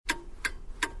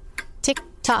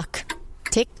Tock.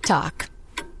 Tick tock.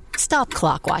 Stop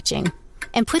clock watching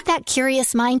and put that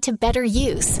curious mind to better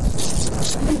use.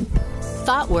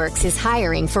 ThoughtWorks is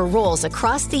hiring for roles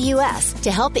across the U.S.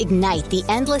 to help ignite the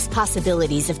endless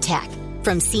possibilities of tech.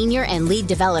 From senior and lead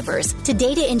developers to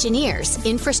data engineers,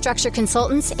 infrastructure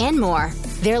consultants, and more.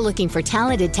 They're looking for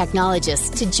talented technologists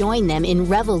to join them in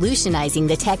revolutionizing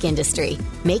the tech industry.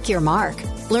 Make your mark.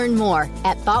 Learn more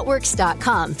at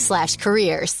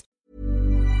thoughtworks.com/careers.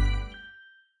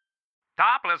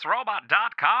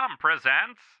 ToplessRobot.com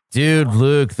presents... Dude,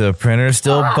 Luke, the printer's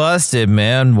still busted,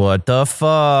 man. What the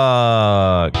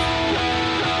fuck?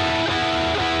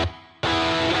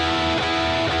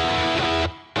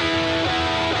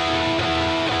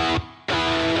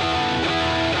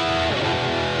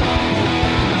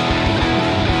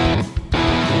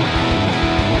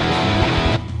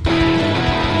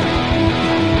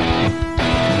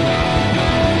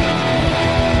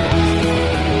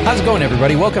 How's it going,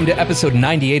 everybody? Welcome to episode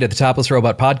 98 of the Topless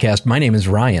Robot Podcast. My name is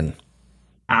Ryan.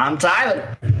 I'm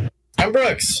Tyler. I'm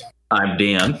Brooks. I'm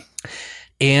Dan.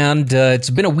 And it's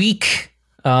been a week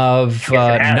of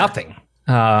nothing.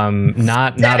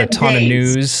 Not a ton of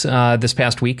news this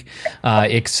past week,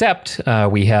 except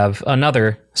we have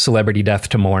another celebrity death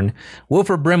to mourn.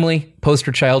 Wilford Brimley,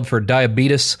 poster child for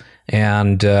diabetes,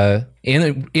 and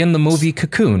in the movie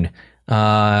Cocoon,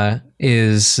 has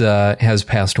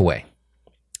passed away.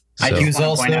 So. He was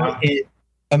also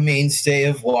a mainstay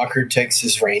of Walker,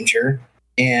 Texas Ranger,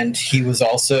 and he was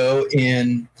also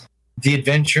in The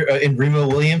Adventure in Remo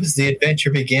Williams, The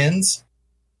Adventure Begins,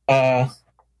 and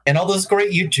all those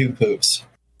great YouTube poops.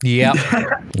 Yeah.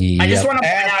 I just want to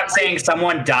point out saying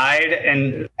someone died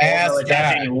and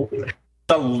attaching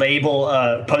the label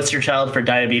poster child for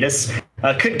diabetes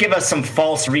could give us some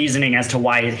false reasoning as to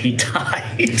why he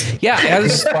died. Yeah,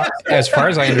 as far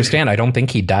as I understand, I don't think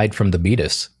he died from the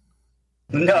beatus.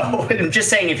 No, I'm just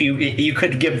saying if you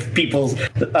could give people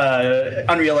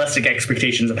unrealistic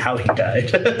expectations of how he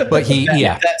died. But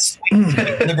that's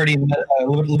Liberty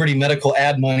Medical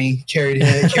ad money carried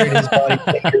his body.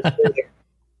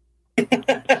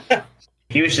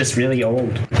 He was just really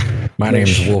old. My name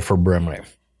is Wilford Brimley,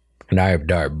 and I have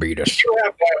diabetes. You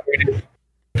have diabetes.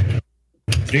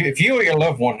 If you or your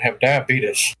loved one have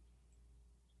diabetes,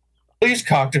 please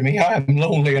talk to me. I am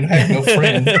lonely and have no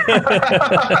friends.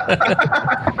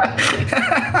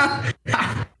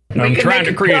 I'm trying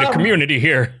to create a community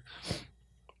here.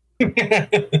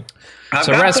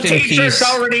 So rest in peace.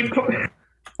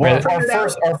 Well,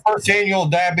 our first annual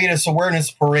diabetes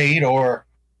awareness parade, or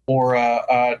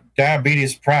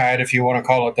diabetes pride, if you want to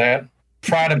call it that,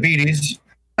 Pride-abetes.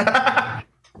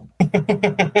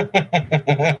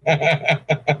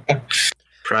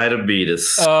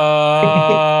 Pride-abetus.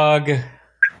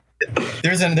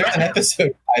 There's an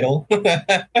episode title.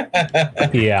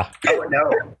 Yeah. Oh no.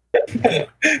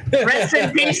 Rest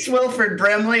in peace, Wilford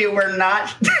Brimley.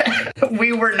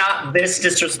 We were not this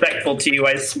disrespectful to you,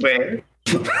 I swear.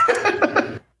 You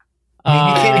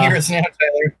can't hear us now,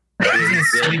 Tyler.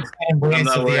 I'm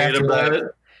not worried about it.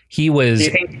 He was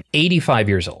 85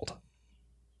 years old.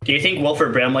 Do you think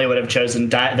Wilford Brimley would have chosen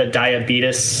the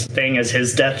diabetes thing as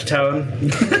his death tone?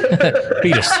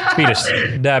 Beatus,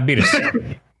 diabetes.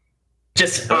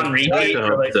 Just on repeat.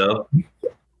 So.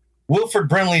 Wilford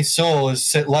Brimley's soul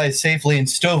lies safely in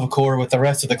Stovacor with the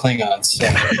rest of the Klingons. So.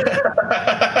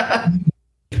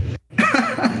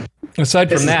 Aside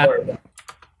from that,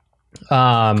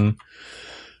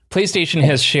 PlayStation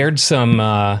has shared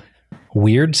some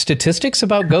weird statistics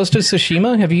about Ghost of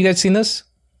Tsushima. Have you guys seen this?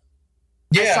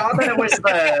 Yeah. I saw that it was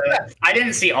I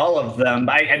didn't see all of them.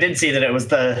 I did see that it was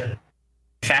the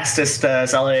fastest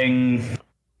selling.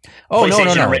 Oh,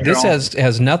 no. This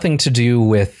has nothing to do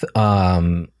with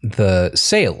the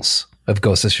sales of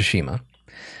Ghost of Tsushima.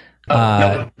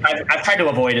 No, I've tried to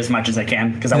avoid as much as I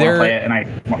can because I want to play it,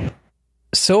 and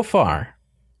So far,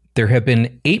 there have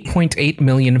been 8.8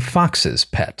 million foxes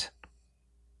pet.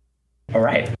 All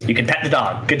right. You can pet the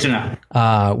dog. Good to know.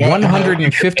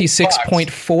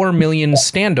 156.4 million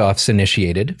standoffs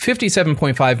initiated,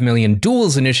 57.5 million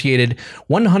duels initiated,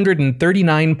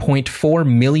 139.4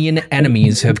 million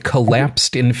enemies have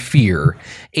collapsed in fear,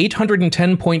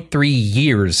 810.3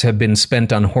 years have been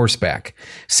spent on horseback,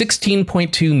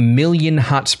 16.2 million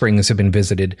hot springs have been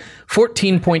visited,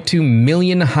 14.2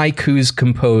 million haikus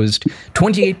composed,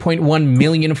 28.1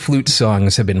 million flute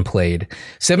songs have been played,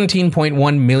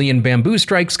 17.1 million bamboo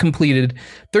strikes completed,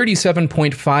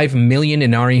 37.5 million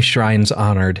Inari shrines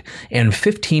honored, and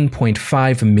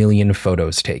 15.5 million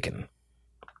photos taken.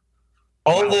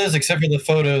 All of those, except for the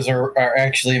photos, are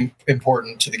actually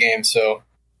important to the game. So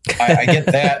I get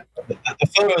that. The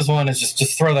photos one is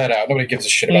just throw that out. Nobody gives a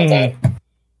shit about that.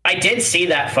 I did see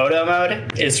that photo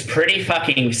mode is pretty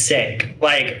fucking sick.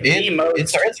 Like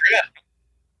it's rad.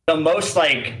 The most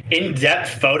like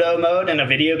in-depth photo mode in a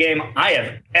video game I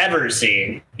have ever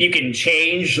seen. You can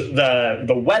change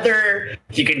the weather.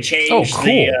 You can change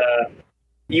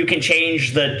you can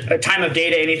change the time of day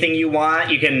to anything you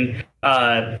want. You can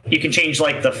change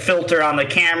like the filter on the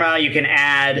camera. You can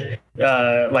add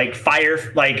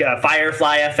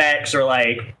firefly effects or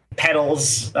like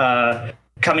petals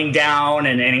coming down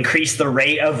and increase the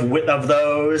rate of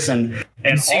those. And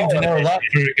you seem to know a lot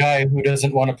for a guy who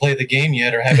doesn't want to play the game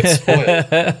yet or have it spoiled.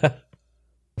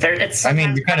 You're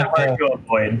kind of hard to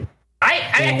avoid.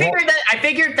 I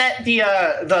figured that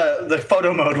the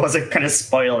photo mode wasn't going to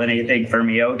spoil anything for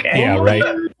me. Okay. Yeah. Right.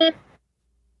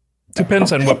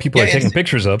 Depends on what people are taking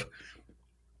pictures of.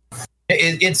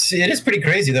 It is pretty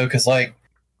crazy though, because like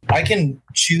I can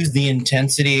choose the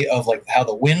intensity of like how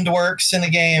the wind works in the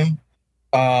game.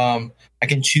 I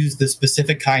can choose the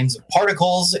specific kinds of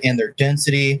particles and their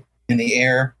density in the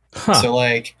air. So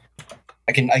like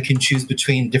I can choose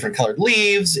between different colored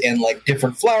leaves and like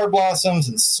different flower blossoms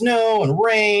and snow and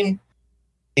rain.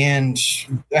 And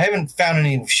I haven't found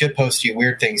any shitposty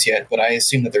weird things yet, but I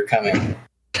assume that they're coming.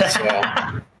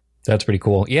 So. That's pretty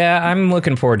cool. Yeah, I'm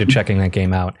looking forward to checking that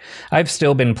game out. I've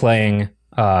still been playing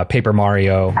Paper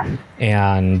Mario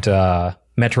and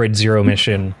Metroid Zero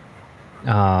Mission.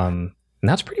 And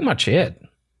that's pretty much it.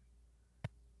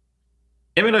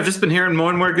 I mean, I've just been hearing more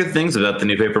and more good things about the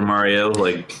new Paper Mario.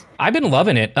 Like, I've been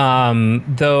loving it.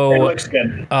 Though it looks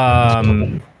good.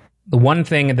 The one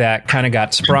thing that kind of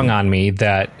got sprung on me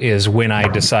that is when I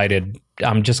decided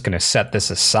I'm just going to set this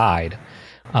aside.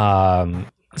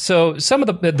 So some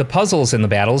of the puzzles in the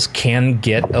battles can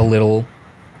get a little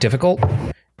difficult.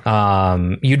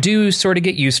 You do sort of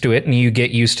get used to it, and you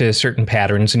get used to certain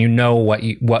patterns, and you know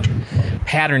what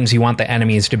patterns you want the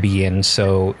enemies to be in.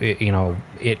 So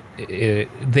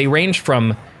they range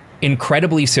from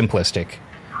incredibly simplistic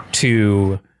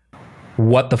to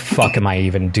what the fuck am I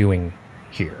even doing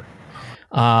here?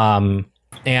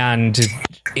 And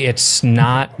it's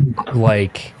not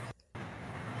like,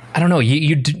 I don't know,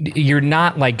 you're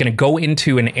not like going to go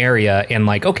into an area and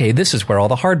like, okay, this is where all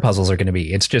the hard puzzles are going to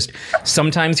be. It's just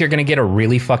sometimes you're going to get a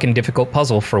really fucking difficult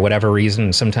puzzle for whatever reason.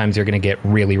 And sometimes you're going to get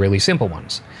really, really simple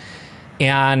ones.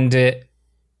 And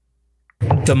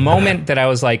the moment that I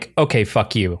was like, okay,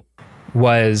 fuck you,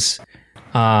 was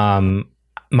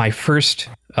my first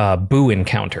Boo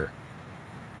encounter.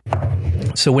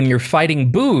 So when you're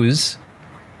fighting Boos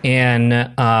in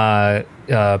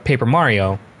Paper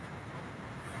Mario,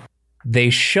 they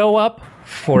show up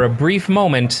for a brief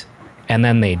moment and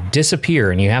then they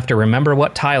disappear, and you have to remember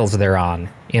what tiles they're on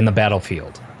in the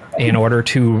battlefield in order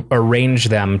to arrange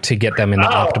them to get them in the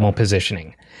optimal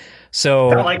positioning. So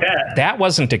like that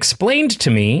wasn't explained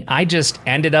to me. I just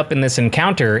ended up in this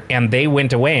encounter and they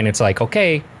went away, and it's like,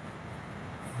 okay,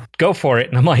 go for it.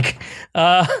 And I'm like,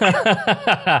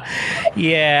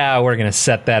 yeah, we're going to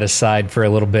set that aside for a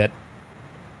little bit.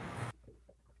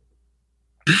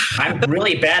 I'm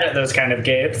really bad at those kind of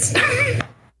games.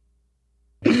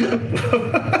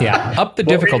 Yeah, up the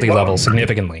difficulty level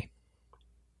significantly.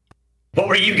 What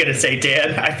were you going to say,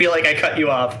 Dan? I feel like I cut you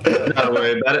off. Not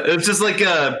worry about it. It's just like,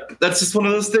 that's just one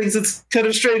of those things that's kind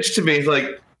of strange to me.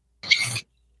 Like,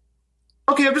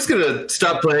 okay, I'm just going to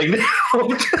stop playing now.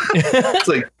 It's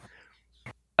like,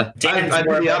 I do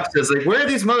the opposite. It's like, where are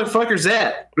these motherfuckers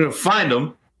at? I'm going to find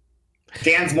them.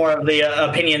 Dan's more of the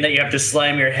opinion that you have to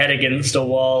slam your head against a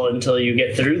wall until you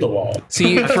get through the wall.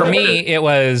 See, for me, it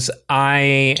was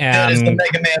that is the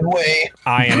Mega Man way.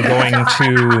 I am going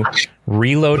to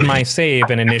reload my save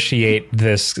and initiate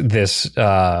this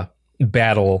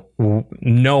battle,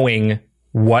 knowing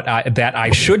that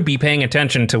I should be paying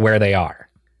attention to where they are.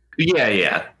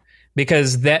 Yeah.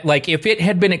 Because that, like, if it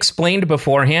had been explained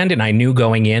beforehand and I knew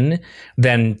going in,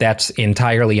 then that's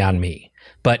entirely on me.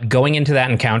 But going into that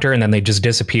encounter and then they just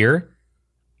disappear,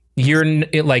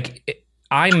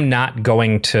 I'm not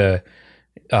going to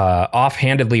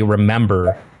offhandedly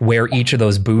remember where each of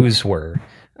those Boos were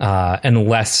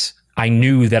unless I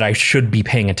knew that I should be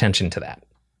paying attention to that.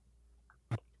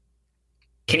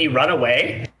 Can you run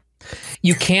away?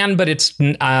 You can, but it's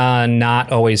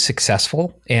not always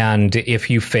successful. And if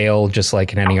you fail, just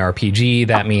like in any RPG,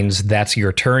 that means that's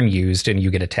your turn used and you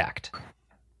get attacked.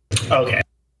 Okay.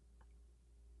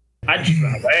 I'd just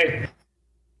run away.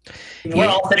 We're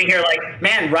all sitting here like,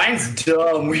 man, Ryan's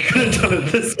dumb. We could have done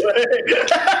it this way.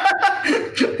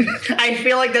 I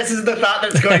feel like this is the thought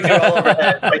that's going through all of our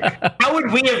heads. Like, how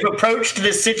would we have approached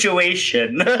this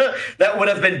situation that would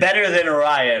have been better than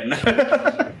Ryan?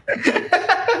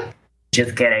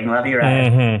 Just kidding. Love you,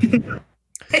 Ryan.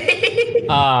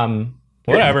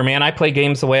 Whatever, man. I play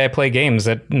games the way I play games.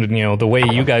 That, the way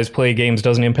you guys play games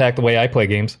doesn't impact the way I play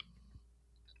games.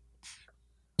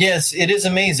 Yes, it is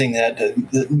amazing that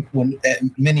when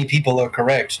many people are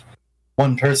correct,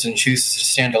 one person chooses to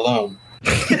stand alone.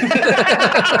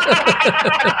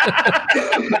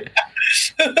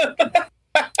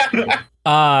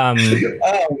 Oh man!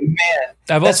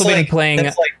 I've also been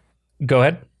playing. Go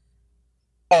ahead.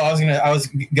 Oh, I was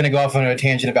gonna go off on a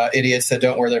tangent about idiots that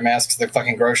don't wear their masks at their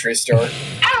fucking grocery store,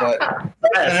 but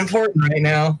that's important right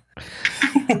now.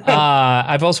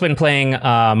 I've also been playing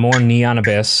more Neon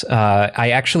Abyss.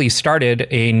 I actually started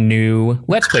a new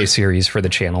Let's Play series for the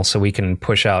channel, so we can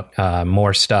push out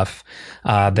more stuff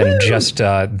than just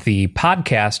the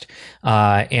podcast,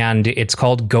 and it's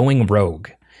called Going Rogue.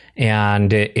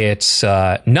 And it's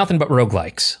nothing but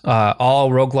roguelikes, all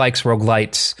roguelites.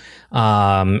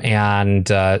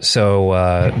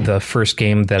 So the first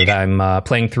game that I'm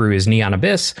playing through is Neon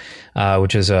Abyss,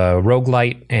 which is a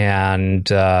roguelite,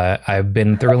 and I've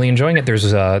been thoroughly enjoying it.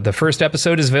 There's the first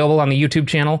episode is available on the YouTube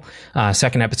channel.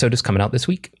 Second episode is coming out this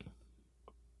week.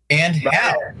 And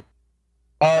how?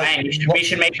 Ryan, we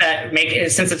should make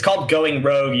it, since it's called Going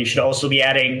Rogue. We should also be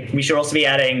adding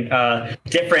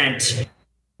different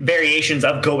variations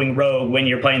of going rogue when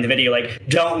you're playing the video, like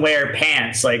don't wear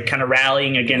pants, like kind of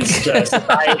rallying against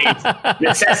society's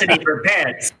necessity for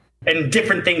pants and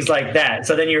different things like that.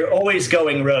 So then you're always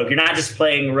going rogue. You're not just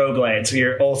playing roguelites,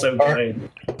 you're also going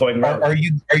rogue. Are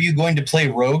you going to play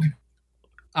rogue?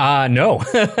 No.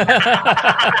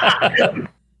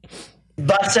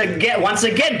 But once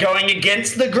again, going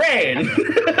against the grain.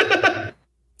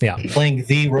 Yeah. Playing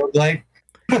the roguelite?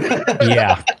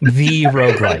 Yeah, the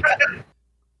roguelite.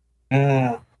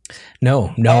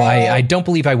 No, I don't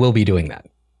believe I will be doing that.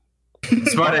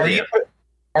 Smart idea.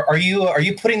 Are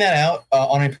you putting that out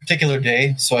on a particular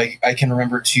day so I can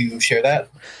remember to share that?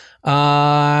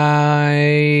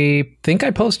 I think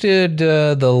I posted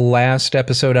the last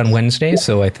episode on Wednesday,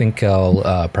 so I think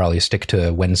I'll probably stick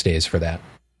to Wednesdays for that.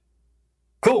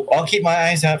 Cool. I'll keep my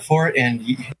eyes out for it, and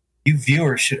you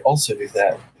viewers should also do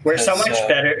that. We're so much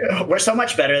better. We're so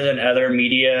much better than other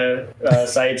media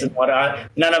sites and whatnot.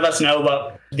 None of us know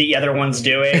what the other one's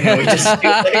doing. And we just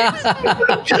do things.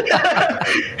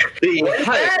 The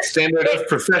highest standard of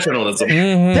professionalism.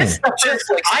 Mm-hmm. This is the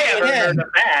first I ever heard of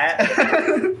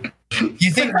that.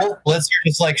 You think Blitzer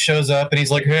just like shows up and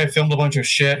he's like, "Hey, I filmed a bunch of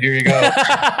shit. Here you go."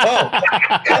 Oh.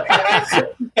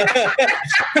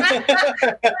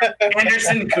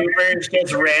 Anderson Cooper is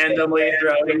just randomly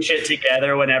throwing shit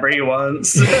together whenever he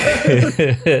wants. On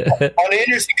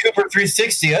Anderson Cooper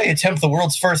 360, I attempt the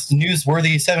world's first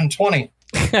newsworthy 720.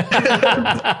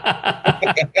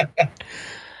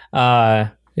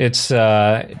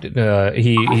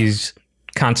 He's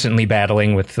constantly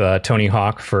battling with Tony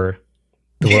Hawk for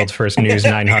the world's first News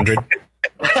 900.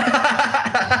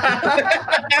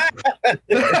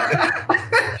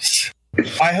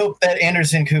 I hope that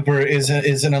Anderson Cooper is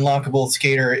an unlockable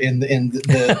skater in the new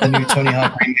Tony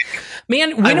Hawk game.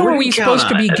 Man, when are we supposed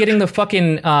to be getting the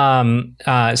fucking?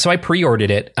 So I pre-ordered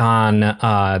it on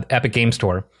Epic Game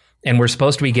Store, and we're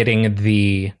supposed to be getting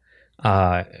the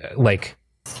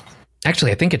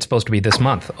Actually, I think it's supposed to be this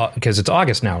month because it's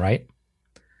August now, right?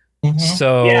 Mm-hmm.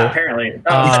 So yeah, apparently.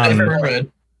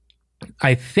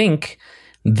 I think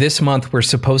this month we're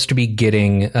supposed to be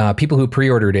getting people who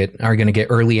pre-ordered it are going to get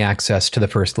early access to the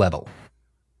first level,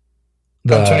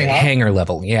 the hangar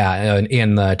level,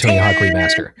 in the Tony Hawk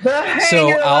remaster.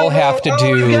 So I'll have to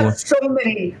do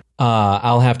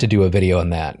I'll have to do a video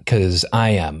on that because I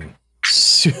am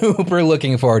super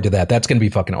looking forward to that. That's going to be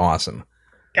fucking awesome.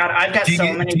 God, I've got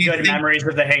so many good memories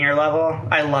of the hangar level.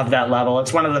 I love that level.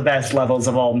 It's one of the best levels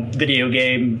of all video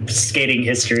game skating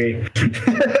history.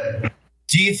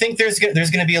 Do you think there's going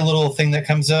to be a little thing that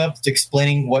comes up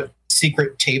explaining what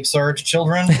secret tapes are to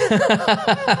children?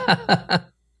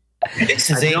 This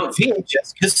is a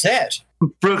VHS cassette.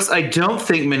 Brooks, I don't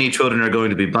think many children are going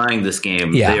to be buying this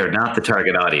game. Yeah. They are not the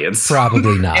target audience.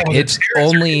 Probably not. It's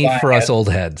only for us old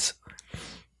heads.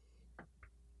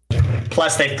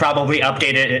 Plus, they've probably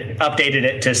updated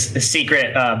it to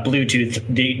secret Bluetooth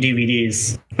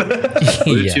DVDs.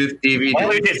 Bluetooth DVD.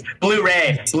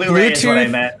 Blu-ray is what I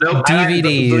meant. Nope.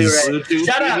 DVDs.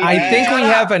 Shut up. I think we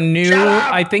have a new.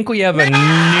 I think we have a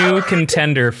new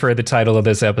contender for the title of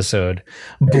this episode.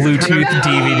 Bluetooth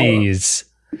DVDs.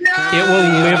 No! It will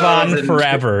live on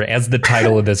forever as the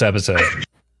title of this episode.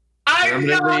 I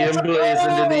Permanently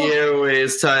emblazoned in the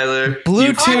airways, Tyler.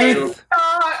 Bluetooth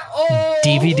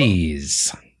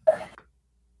DVDs.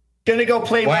 Gonna go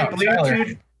play my Wow, Bluetooth Tyler.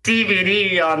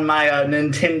 DVD on my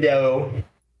Nintendo.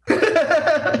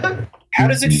 How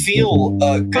does it feel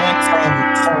going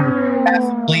from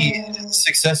passively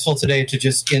successful today to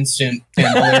just instant and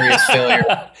hilarious failure?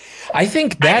 I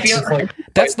think I that's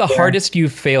feel- the hardest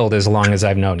you've failed as long as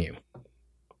I've known you.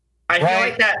 I feel Right.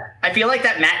 like that. I feel like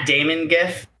that Matt Damon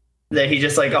gif that he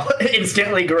just like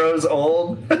instantly grows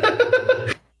old.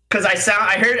 Because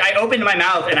I opened my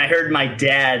mouth and I heard my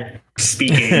dad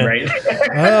speaking right there.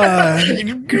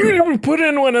 Put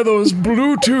in one of those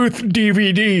Bluetooth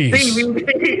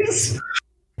DVDs.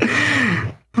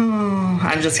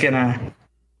 I'm just gonna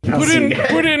I'll see you guys.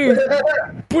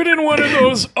 put in one of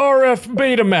those RF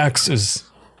Betamaxes.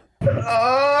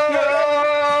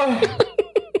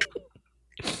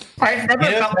 I've never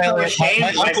felt so Tyler, ashamed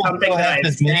my by uncle something still that I has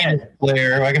this mini said. disc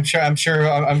player. Like I'm sure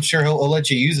he'll let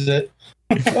you use it.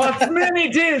 What's mini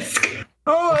disc?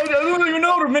 Oh, I don't even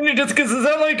know what a mini disc is. Is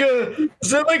that like a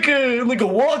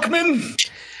Walkman?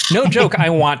 No joke. I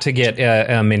want to get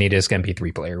a mini disc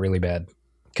MP3 player really bad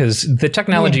because the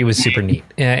technology was super neat.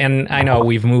 And I know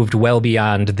we've moved well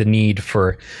beyond the need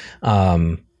for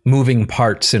moving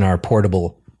parts in our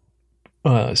portable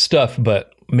stuff,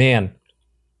 but man,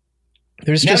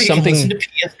 there's Now just you something. can listen to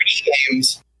PSP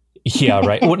games. Yeah,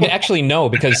 right. Well, actually, no,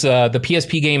 because the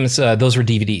PSP games, those were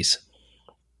DVDs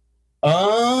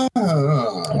Oh.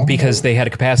 because they had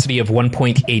a capacity of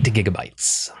 1.8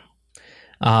 gigabytes.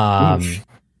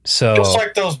 So Just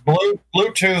like those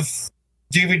Bluetooth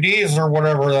DVDs or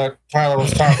whatever that Tyler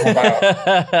was talking about.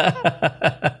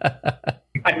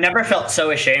 I've never felt so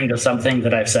ashamed of something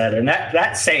that I've said, and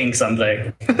that's saying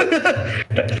something.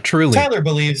 truly. Tyler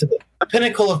believes that the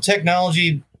pinnacle of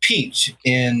technology peaked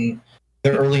in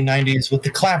the early 90s with the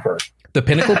clapper. The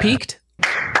pinnacle peaked.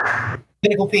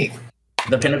 Pinnacle peak.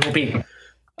 The pinnacle peak.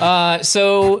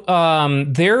 So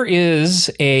there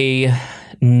is a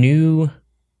new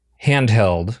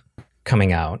handheld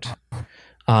coming out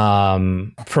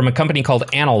from a company called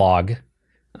Analog,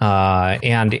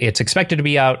 and it's expected to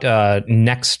be out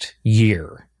next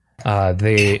year.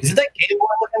 Is it that Game Boy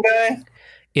looking guy?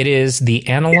 It is the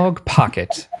Analog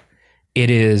Pocket. It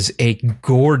is a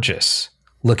gorgeous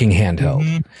looking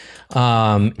handheld,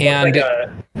 and Like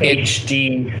a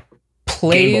HD.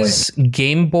 plays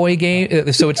Game Boy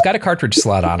game. So it's got a cartridge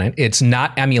slot on it. It's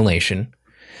not emulation.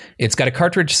 It's got a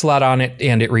cartridge slot on it,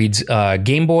 and it reads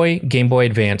Game Boy, Game Boy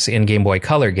Advance, and Game Boy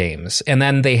Color games. And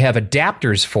then they have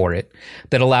adapters for it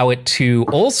that allow it to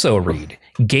also read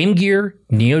Game Gear,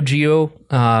 Neo Geo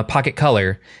Pocket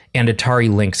Color, and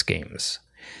Atari Lynx games.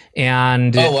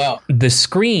 And Oh, wow. the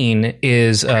screen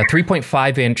is a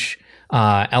 3.5-inch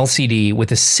LCD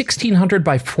with a 1600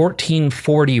 by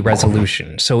 1440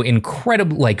 resolution. So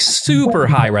incredible, like super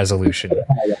high resolution.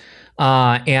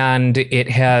 And it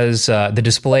has the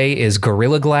display is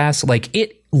Gorilla Glass. Like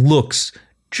it looks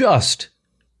just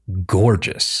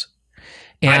gorgeous.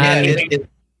 And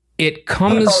it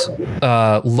comes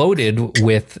loaded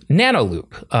with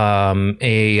Nanoloop,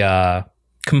 a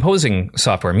composing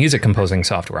software, music composing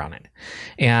software on it.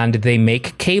 And they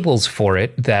make cables for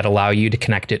it that allow you to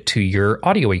connect it to your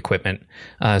audio equipment.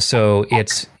 So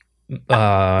it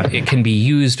can be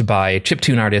used by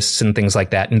chiptune artists and things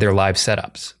like that in their live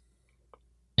setups.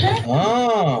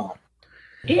 Oh.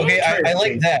 Okay, I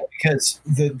like that because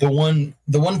the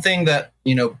one thing that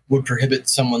would prohibit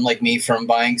someone like me from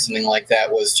buying something like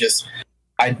that was just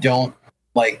I don't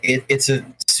like it. It's a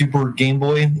super Game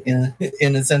Boy in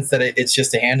the sense that it's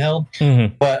just a handheld.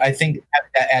 Mm-hmm. But I think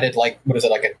that added like what is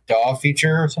it, like a DAW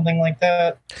feature or something like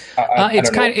that? It's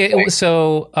kind of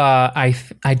so.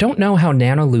 I don't know how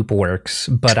Nanoloop works,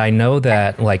 but I know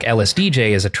that like LSDJ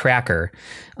is a tracker.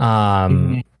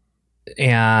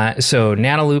 And so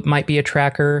Nanoloop might be a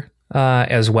tracker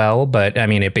as well, but I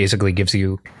mean, it basically gives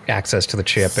you access to the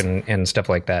chip and stuff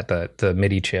like that, the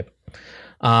MIDI chip.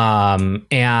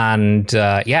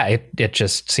 It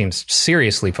just seems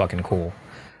seriously fucking cool.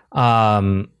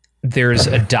 There's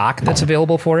a dock that's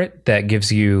available for it that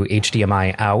gives you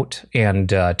HDMI out and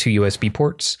 2 USB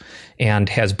ports and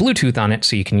has Bluetooth on it,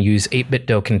 so you can use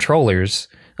 8BitDo controllers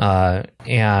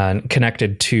and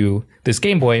connected to this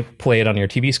Game Boy, play it on your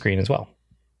TV screen as well.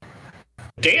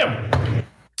 Damn.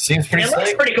 Seems pretty It looks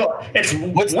slick. pretty cool. It's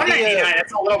What's the, $199.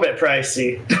 It's a little bit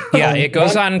pricey. Yeah, it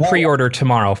goes on pre-order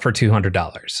tomorrow for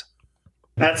 $200.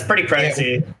 That's pretty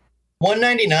pricey.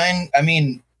 $199. I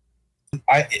mean,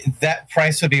 that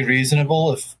price would be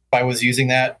reasonable if I was using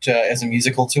that as a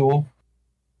musical tool,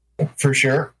 for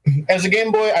sure. As a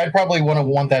Game Boy, I'd probably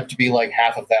want that to be like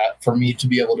half of that for me to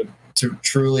be able to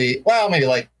truly. Well, maybe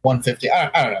like 150.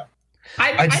 I don't know.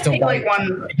 I just think like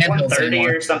 130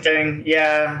 or something.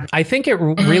 Yeah. I think it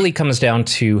really comes down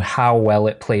to how well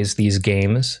it plays these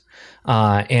games.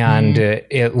 And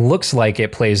it looks like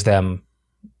it plays them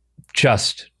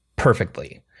just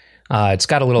perfectly. It's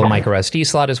got a little micro SD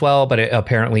slot as well, but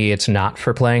apparently it's not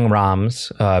for playing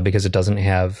ROMs because it doesn't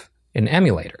have an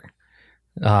emulator.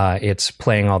 It's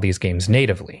playing all these games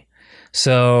natively.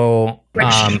 So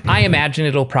I imagine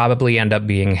it'll probably end up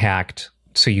being hacked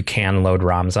so you can load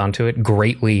ROMs onto it,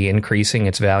 greatly increasing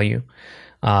its value.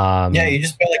 Yeah, you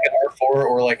just buy like an R4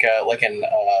 or like an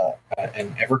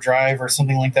EverDrive or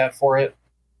something like that for it,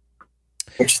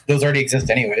 which those already exist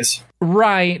anyways.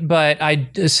 Right, but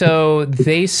so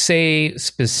they say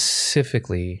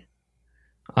specifically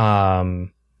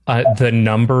the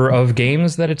number of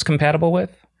games that it's compatible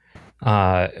with,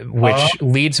 which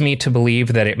leads me to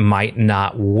believe that it might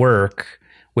not work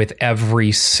with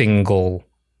every single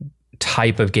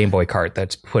type of Game Boy cart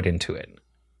that's put into it.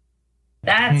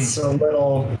 That's a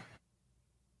little...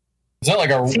 It's not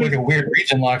like a weird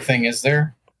region lock thing, is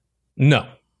there? No.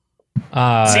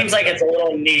 Seems like it's a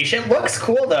little niche. It looks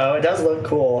cool, though. It does look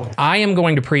cool. I am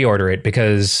going to pre-order it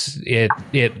because it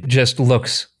just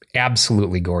looks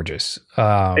absolutely gorgeous.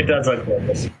 It does look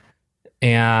gorgeous.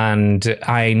 And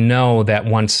I know that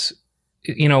once...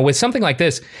 with something like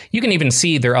this, you can even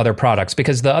see their other products,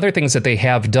 because the other things that they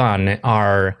have done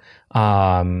are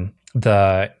the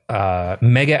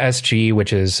Mega SG,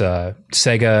 which is a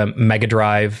Sega Mega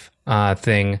Drive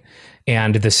thing,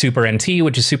 and the Super NT,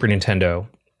 which is Super Nintendo.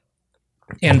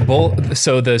 And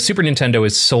so the Super Nintendo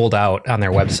is sold out on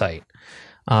their website.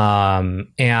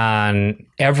 And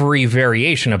every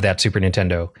variation of that Super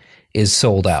Nintendo is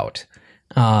sold out.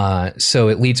 So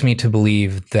it leads me to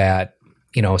believe that,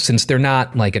 since they're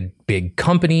not like a big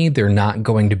company, they're not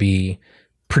going to be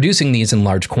producing these in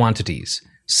large quantities.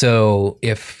 So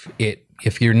if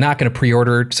you're not going to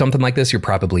pre-order something like this, you're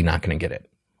probably not going to get it.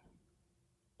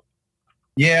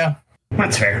 Yeah,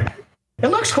 that's fair. It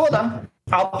looks cool though.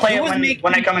 I'll play it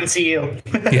when I come and see you.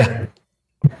 Yeah.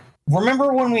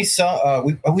 Remember when we saw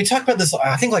we talked about this?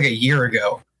 I think like a year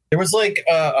ago. There was like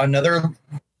another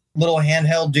little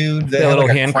handheld dude, the little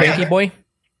hand cranky boy.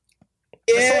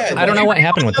 Yeah, I don't know what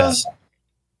happened with that.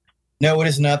 No, it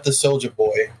is not the Soulja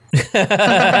Boy. If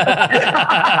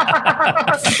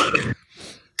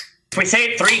we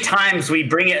say it 3 times, we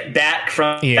bring it back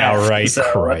from... Yeah, death. right, So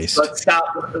Christ. Let's stop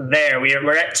there.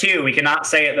 We're at 2. We cannot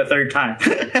say it the 3rd time.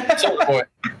 Soulja Boy.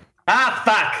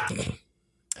 Fuck.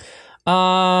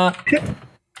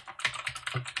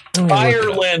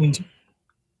 Ireland.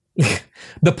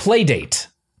 The Playdate.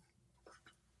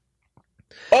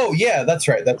 Oh, yeah, that's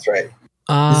right. Did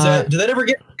that ever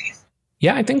get released?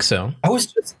 Yeah, I think so. I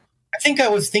think I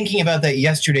was thinking about that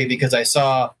yesterday because I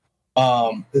saw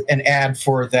an ad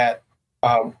for that.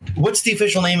 What's the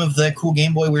official name of the cool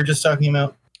Game Boy we were just talking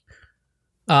about?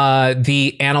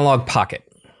 The Analog Pocket.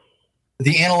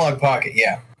 The Analog Pocket,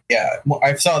 yeah. Yeah, well,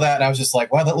 I saw that and I was just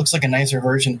like, wow, that looks like a nicer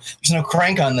version. There's no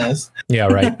crank on this. Yeah,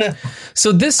 right.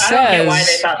 So this says... I don't know why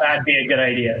they thought that'd be a good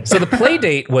idea. So the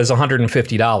Playdate was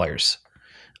 $150.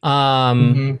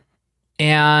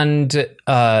 And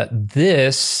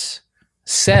this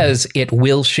says it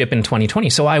will ship in 2020.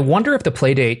 So I wonder if the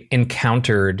Playdate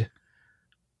encountered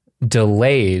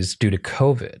delays due to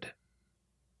COVID.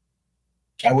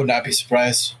 I would not be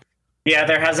surprised. Yeah,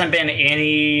 there hasn't been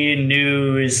any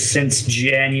news since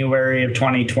January of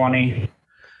 2020.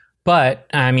 But,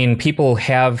 I mean, people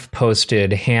have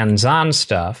posted hands-on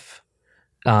stuff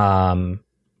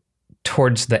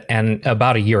towards the end,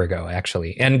 about a year ago,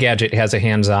 actually. Engadget has a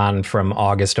hands-on from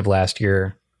August of last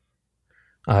year.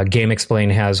 Game Explain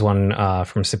has one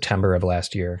from September of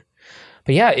last year.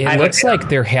 But yeah, it looks like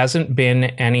there hasn't been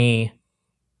any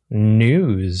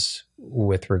news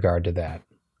with regard to that.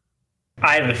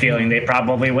 I have a feeling they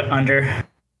probably went under.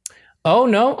 Oh,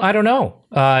 no, I don't know.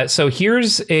 So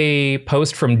here's a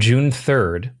post from June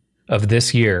 3rd of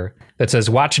this year that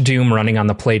says, watch Doom running on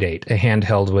the Playdate, a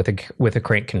handheld with a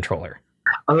crank controller.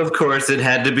 Of course, it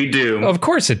had to be Doom. Of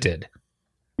course it did.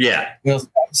 Yeah. Well,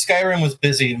 Skyrim was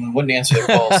busy and wouldn't answer their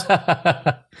calls.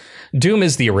 Doom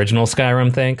is the original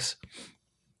Skyrim, thanks.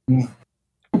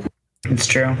 It's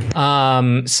true.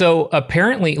 So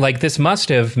apparently, like, this must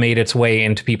have made its way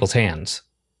into people's hands.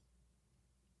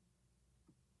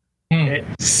 All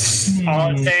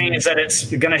I'm saying is that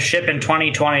it's going to ship in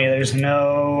 2020. There's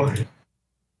no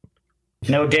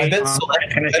date. I bet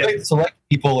select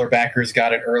people or backers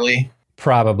got it early.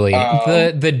 Probably.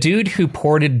 The dude who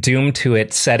ported Doom to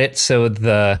it set it so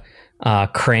the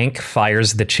crank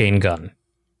fires the chain gun.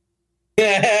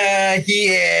 Yeah.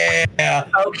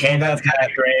 Okay, that's kind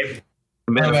of great.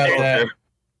 How about that?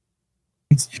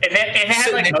 If it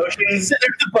had like motions, sitting at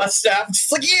the bus stop,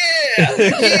 just like if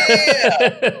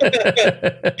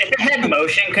it had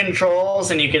motion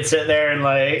controls and you could sit there and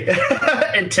like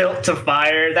and tilt to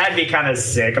fire, that'd be kind of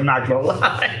sick. I'm not gonna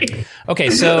lie. Okay,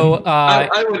 so I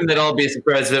wouldn't at all be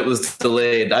surprised if it was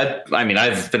delayed. I mean,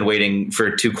 I've been waiting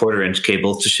for 2 1/4-inch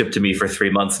cables to ship to me for 3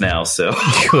 months now. So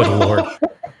good lord.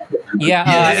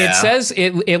 It says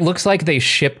it looks like they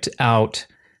shipped out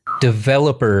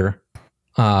developer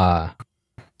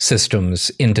systems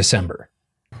in December.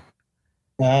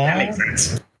 That makes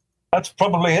sense. That's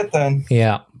probably it then.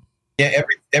 Yeah.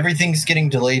 Everything's getting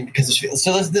delayed because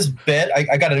so this bed.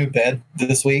 I got a new bed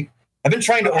this week. I've been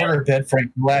trying to order a bed frame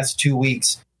for the last 2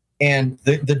 weeks, and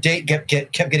the date kept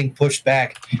getting pushed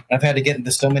back. And I've had to get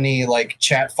into so many like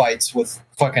chat fights with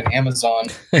fucking Amazon,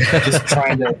 just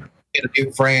trying to get a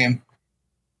new frame.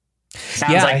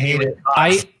 Sounds Yeah, like I hate it.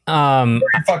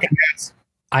 Fucking ass.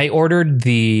 I ordered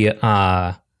the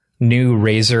new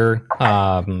Razer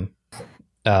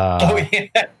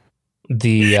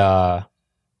the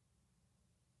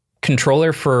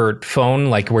controller for phone,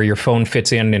 like where your phone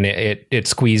fits in and it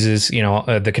squeezes,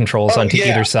 the controls onto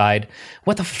either side.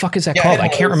 What the fuck is that called? I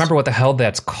can't remember what the hell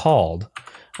that's called.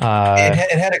 It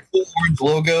had a cool orange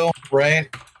logo, right?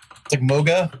 It's like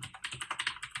Moga.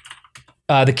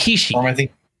 The Kishi. Or I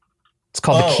think it's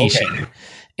called the Kishi. Okay.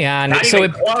 And Not so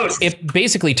even close. it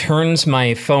basically turns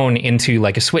my phone into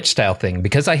like a Switch style thing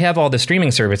because I have all the streaming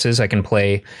services. I can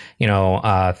play,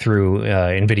 through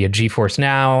NVIDIA GeForce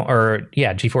Now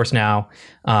GeForce Now.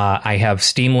 I have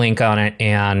Steam Link on it,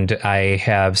 and I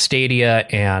have Stadia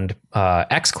and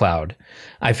xCloud.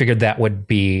 I figured that would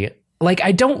be like,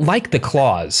 I don't like the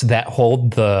claws that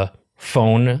hold the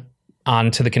phone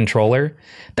onto the controller.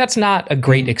 That's not a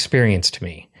great experience to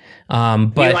me.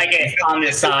 But you like it on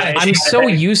the side. I'm so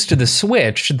used to the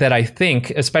Switch that I think,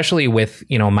 especially with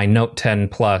my Note 10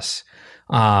 Plus,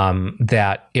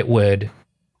 that it would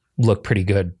look pretty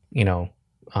good,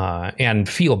 and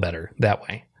feel better that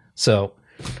way. So,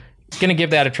 gonna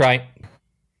give that a try.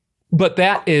 But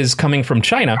that is coming from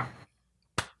China,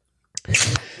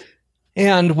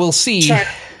 and we'll see.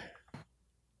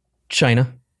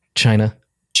 China.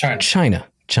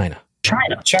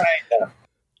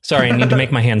 Sorry, I need to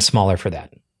make my hand smaller for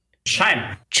that.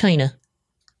 China.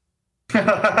 But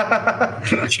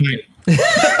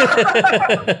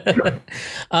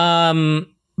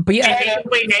yeah,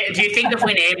 do you think if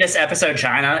we name this episode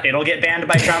China, it'll get banned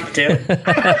by Trump too?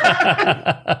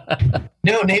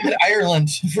 No, name it Ireland.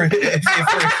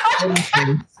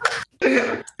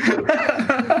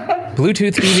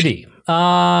 Bluetooth DVD.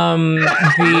 Ireland,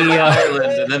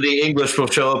 and then the English will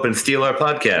show up and steal our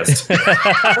podcast.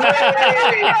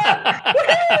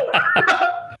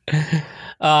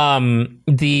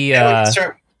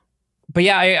 But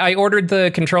yeah, I ordered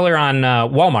the controller on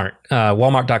Walmart,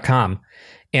 Walmart.com,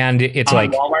 and it's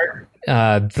like Walmart?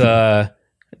 The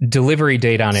delivery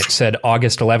date on it said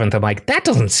August 11th. I'm like, that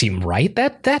doesn't seem right.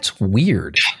 That's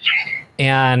weird.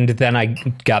 And then I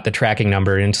got the tracking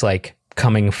number, and it's like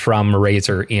coming from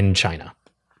Razer in China.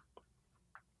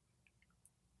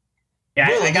 Yeah,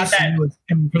 I got that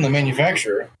from the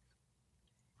manufacturer.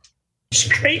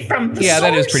 Straight from the source.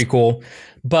 That is pretty cool.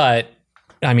 But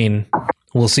I mean,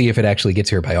 we'll see if it actually gets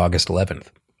here by August 11th.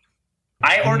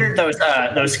 I ordered those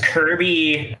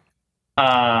Kirby,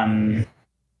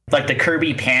 like the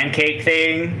Kirby pancake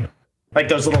thing, like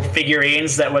those little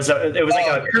figurines. It was like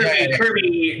a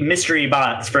Kirby mystery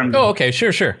box from. Oh, okay,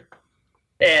 sure.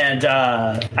 And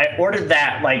I ordered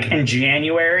that like in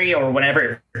January or whenever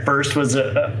it first was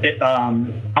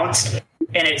announced,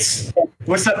 and it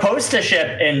was supposed to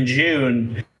ship in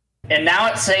June. And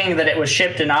now it's saying that it was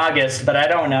shipped in August, but I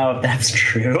don't know if that's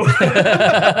true.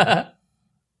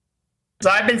 So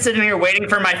I've been sitting here waiting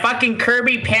for my fucking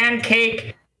Kirby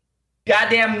pancake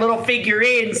goddamn little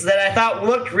figurines that I thought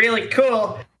looked really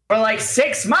cool for like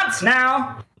 6 months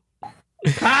now.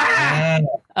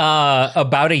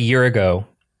 About a year ago,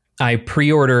 I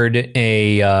pre-ordered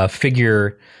a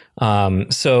figure.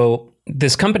 So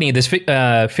this company,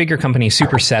 figure company,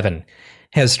 Super 7,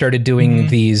 has started doing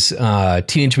these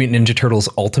Teenage Mutant Ninja Turtles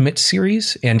Ultimate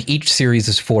series, and each series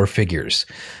is 4 figures.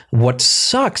 What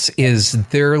sucks is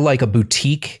they're like a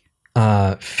boutique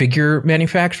figure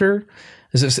manufacturer.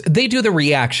 They do the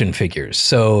reaction figures,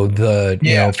 so the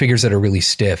figures that are really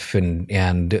stiff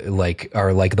and like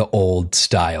are like the old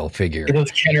style figure.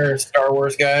 Those Kenner Star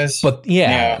Wars guys. But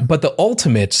but the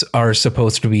Ultimates are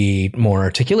supposed to be more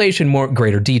articulation, more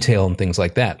greater detail, and things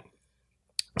like that.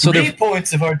 So 3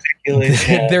 points of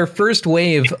articulation. their first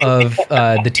wave of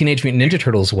the Teenage Mutant Ninja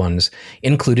Turtles ones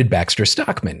included Baxter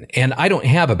Stockman, and I don't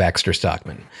have a Baxter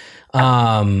Stockman.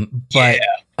 So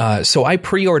I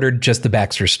pre-ordered just the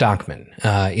Baxter Stockman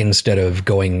instead of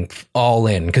going all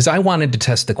in, because I wanted to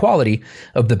test the quality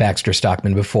of the Baxter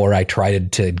Stockman before I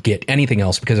tried to get anything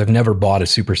else, because I've never bought a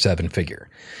Super 7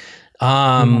 figure.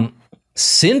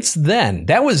 Since then,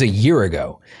 that was a year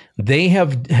ago, they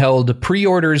have held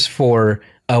pre-orders for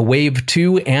a Wave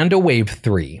 2 and a Wave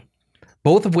 3,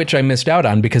 both of which I missed out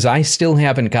on because I still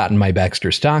haven't gotten my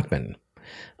Baxter Stockman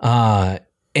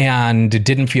and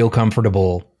didn't feel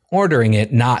comfortable ordering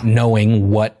it, not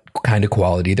knowing what kind of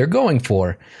quality they're going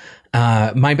for.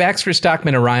 My Baxter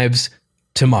Stockman arrives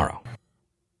tomorrow.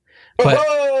 But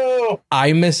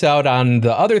I miss out on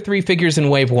the other 3 figures in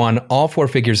Wave 1, all 4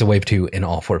 figures of Wave 2, and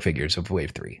all 4 figures of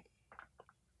Wave 3.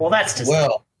 Well, that's just...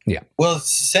 Well,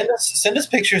 send us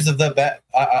pictures of the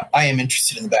I am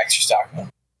interested in the Baxter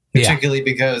Stockman, particularly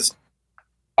because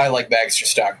I like Baxter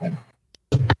Stockman.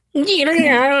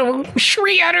 Shredder.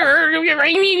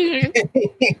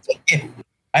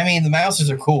 I mean, the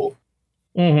mouses are cool.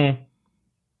 Mm-hmm.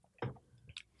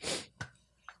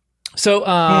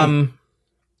 So,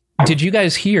 did you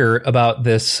guys hear about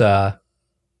this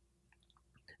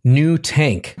new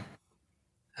tank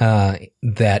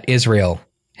that Israel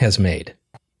has made?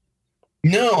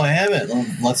 No, I haven't.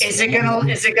 Is it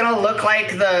gonna look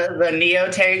like the Neo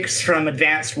tanks from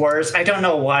Advanced Wars? I don't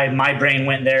know why my brain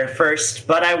went there first,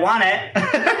 but I want it.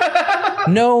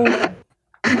 No.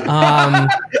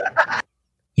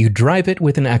 You drive it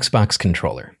with an Xbox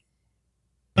controller.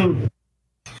 Oh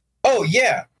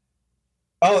yeah.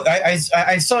 Oh,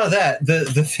 I saw that.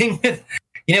 The thing with,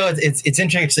 it's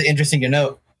interesting to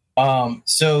note.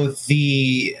 So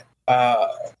the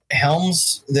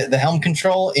helms, the helm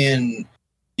control in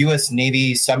U.S.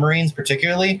 Navy submarines,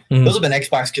 particularly, those have been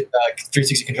Xbox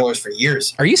 360 controllers for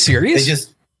years. Are you serious?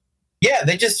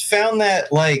 They just found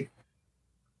that, like,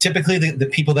 typically the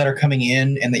people that are coming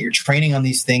in and that you're training on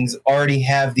these things already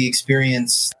have the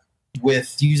experience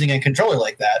with using a controller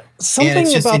like that.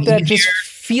 Something about that just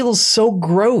feels so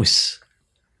gross.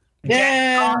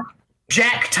 Yeah.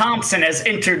 Jack Thompson has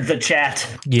entered the chat.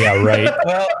 Yeah, right.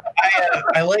 Well,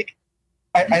 I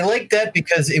like that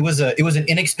because it was an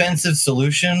inexpensive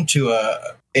solution to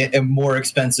a more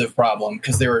expensive problem,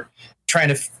 because they were trying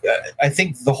to. I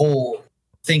think the whole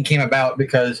thing came about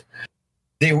because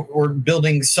they were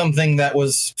building something that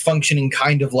was functioning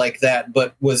kind of like that,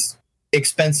 but was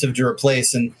expensive to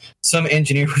replace. And some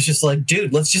engineer was just like,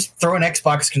 "Dude, let's just throw an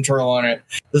Xbox controller on it.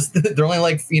 They're only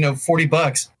like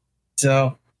 $40."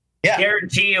 So. Yeah.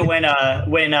 Guarantee you, when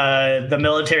the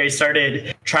military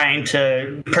started trying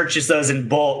to purchase those in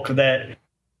bulk, that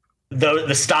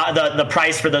the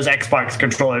price for those Xbox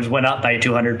controllers went up by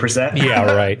 200%.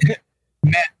 Yeah, right.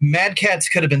 Mad Cats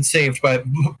could have been saved by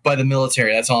the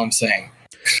military. That's all I'm saying.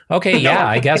 Okay, yeah,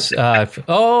 I guess.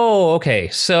 Okay,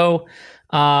 so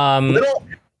little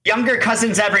younger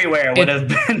cousins everywhere would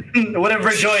have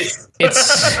rejoiced. It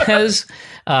says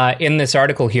in this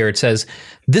article here, it says,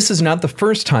 "This is not the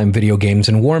first time video games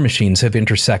and war machines have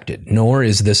intersected, nor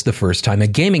is this the first time a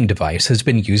gaming device has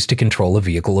been used to control a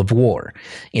vehicle of war.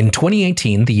 In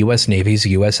 2018, the U.S. Navy's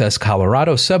USS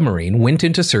Colorado submarine went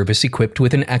into service equipped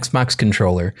with an Xbox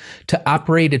controller to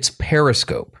operate its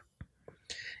periscope.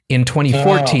 In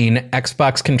 2014,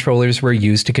 Xbox controllers were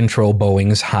used to control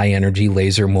Boeing's high-energy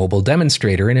laser mobile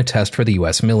demonstrator in a test for the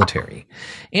U.S. military.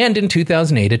 And in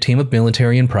 2008, a team of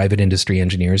military and private industry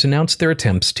engineers announced their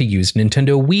attempts to use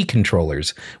Nintendo Wii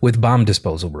controllers with bomb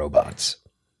disposal robots."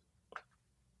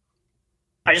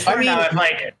 I just want to know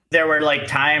if there were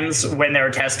times when they were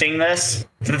testing this,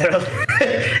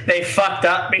 they fucked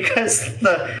up because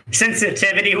the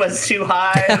sensitivity was too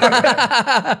high,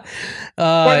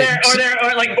 or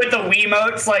with the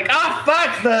Wiimotes,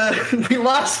 we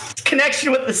lost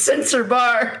connection with the sensor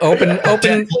bar. Open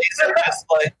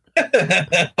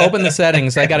Open the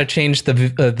settings. I got to change the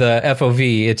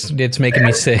FOV. It's making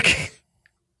me sick.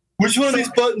 Which one of these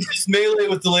buttons is melee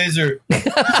with the laser?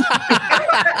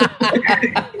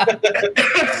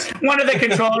 One of the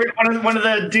controllers, one of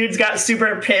the dudes got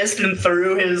super pissed and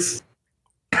threw his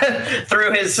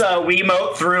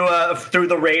Wiimote through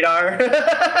the radar.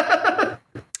 God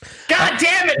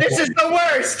damn it! This is the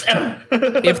worst.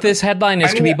 If this headline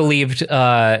is to be believed,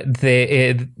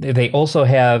 they also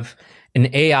have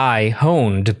an AI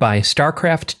honed by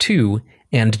StarCraft II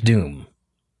and Doom.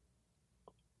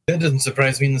 That doesn't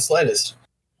surprise me in the slightest.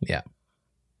 Yeah.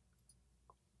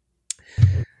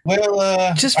 Well,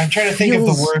 I'm trying to think of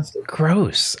the worst.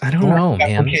 Gross. I don't know,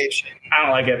 man. I don't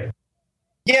like it.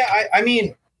 Yeah, I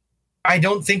mean, I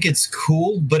don't think it's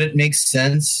cool, but it makes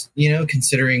sense,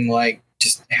 considering like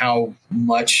just how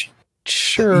much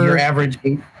your average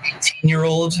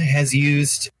 18-year-old has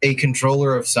used a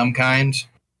controller of some kind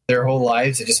their whole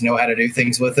lives. They just know how to do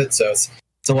things with it. So it's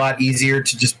a lot easier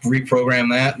to just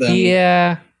reprogram that than...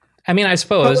 Yeah. I mean, I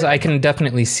suppose I can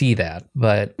definitely see that,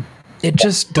 but it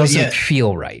just doesn't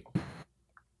feel right.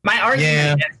 My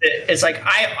argument is like,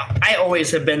 I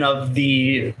always have been of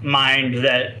the mind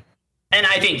that, and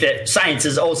I think that science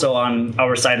is also on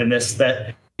our side in this,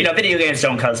 that, video games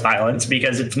don't cause violence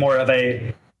because it's more of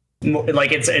a,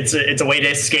 like it's a way to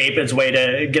escape, it's a way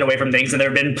to get away from things. And there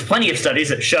have been plenty of studies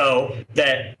that show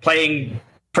that playing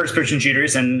first-person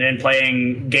shooters and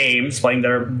playing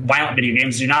their violent video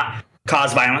games do not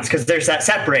cause violence because there's that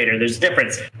separator, there's a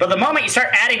difference. But the moment you start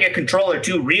adding a controller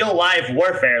to real live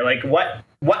warfare, like what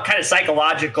kind of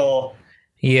psychological...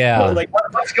 Yeah. Like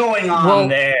what's going on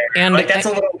there? And like that's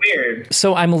a little weird.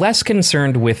 So I'm less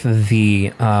concerned with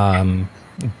the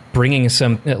bringing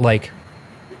some, like,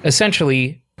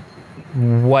 essentially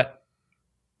what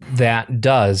that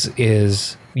does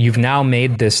is you've now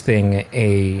made this thing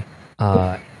a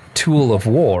tool of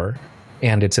war,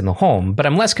 and it's in the home. But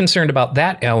I'm less concerned about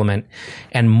that element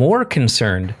and more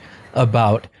concerned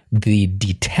about the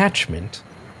detachment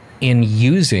in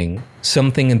using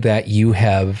something that you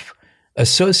have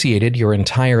associated your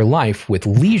entire life with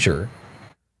leisure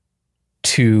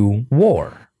to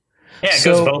war. Yeah, it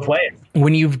goes both ways.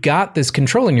 When you've got this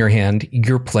control in your hand,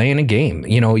 you're playing a game.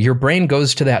 Your brain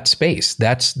goes to that space.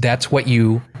 That's what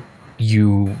you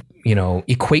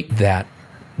equate that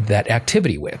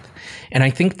activity with. And I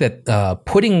think that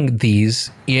putting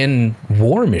these in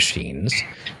war machines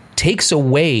takes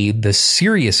away the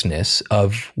seriousness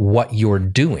of what you're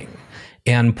doing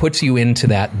and puts you into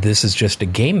that this is just a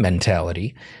game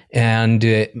mentality, and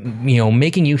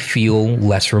making you feel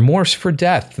less remorse for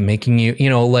death, making you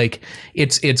like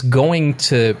it's going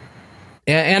to.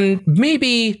 And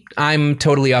maybe I'm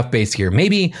totally off base here.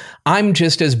 Maybe I'm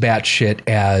just as batshit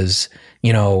as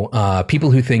people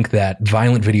who think that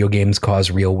violent video games cause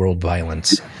real world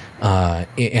violence,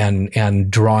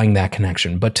 and drawing that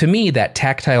connection. But to me, that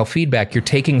tactile feedback, you're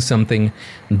taking something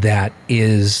that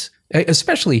is.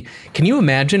 Especially, can you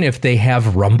imagine if they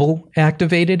have Rumble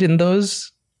activated in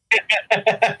those?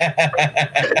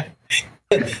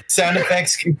 Sound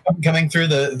effects keep coming through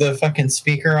the fucking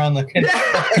speaker on the...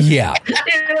 Yeah.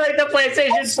 Like the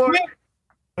PlayStation 4.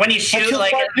 When you shoot,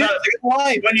 like,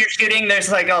 when you're shooting, there's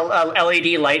like a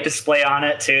LED light display on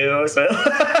it, too. So...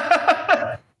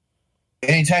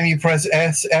 Anytime you press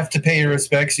F to pay your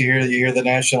respects, you hear the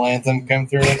national anthem come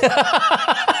through.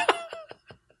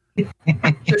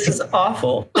 This is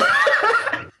awful.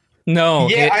 No.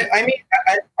 Yeah, I mean,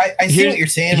 I see what you're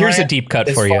saying. Here's Ryan, a deep cut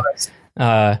for you.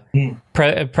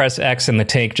 Press X and the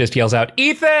tank just yells out,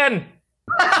 "Ethan!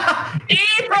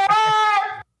 Ethan!"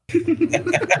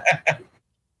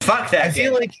 Fuck that. I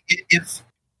feel like if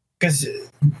because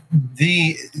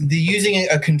the using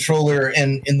a controller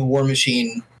in the War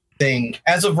Machine thing,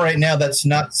 as of right now, that's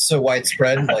not so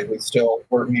widespread. Like we're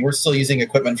still using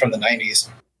equipment from the 90s.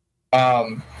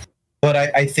 But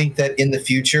I think that in the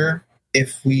future,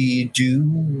 if we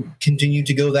do continue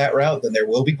to go that route, then there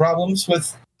will be problems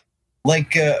with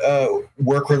like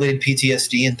work-related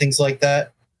PTSD and things like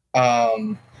that,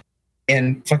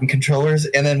 and fucking controllers.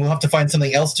 And then we'll have to find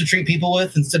something else to treat people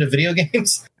with instead of video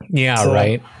games. Yeah, so,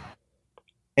 right.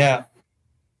 Yeah.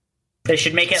 They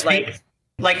should make it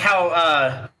like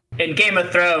how in Game of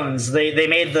Thrones they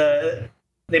made the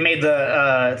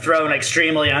throne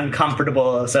extremely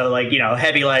uncomfortable, so like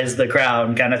heavy-lies the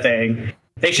crown kind of thing.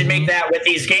 They should make that with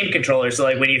these game controllers, so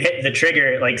like when you hit the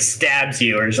trigger, it like stabs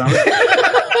you or something.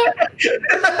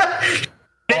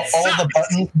 all the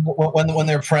buttons when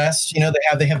they're pressed,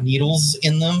 they have needles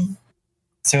in them,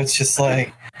 so it's just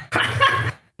like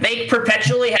they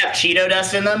perpetually have Cheeto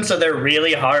dust in them, so they're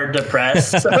really hard to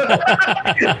press.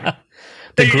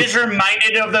 So you're just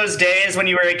reminded of those days when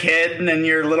you were a kid and then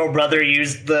your little brother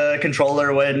used the controller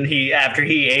after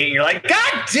he ate, and you're like,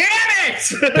 God damn it!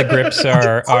 The grips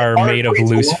are made of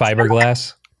loose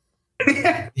fiberglass.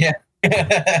 Yeah.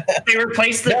 They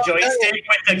replaced the joystick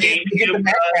with the GameCube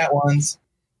ones.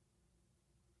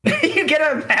 You get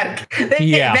a Mad Cat.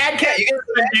 You get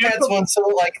the Mad Catz one, so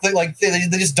like they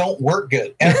just don't work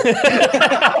good.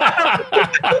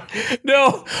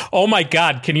 No. Oh my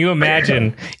God. Can you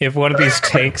imagine if one of these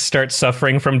tanks starts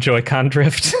suffering from Joy-Con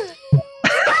drift?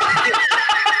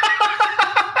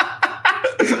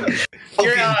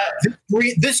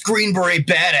 This Green Beret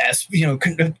badass,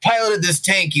 piloted this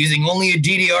tank using only a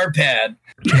DDR pad.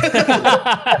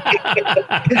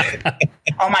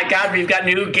 Oh my God, we've got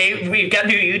new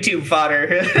YouTube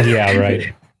fodder. Yeah,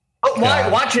 right.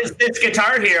 Watch as this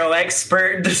Guitar Hero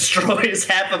expert destroys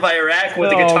half of Iraq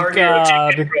with a Guitar Hero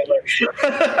controller.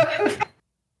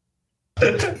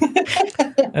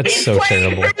 That's so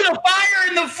terrible. Through the fire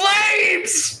and the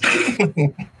flames.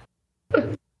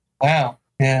 Wow.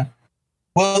 Yeah.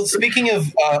 Well, speaking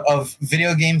of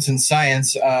video games and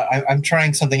science, I'm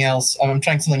trying something else. I'm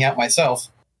trying something out myself.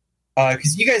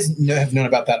 Because you guys have known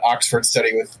about that Oxford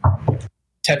study with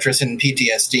Tetris and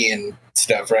PTSD and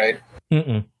stuff, right?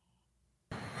 Mm-mm.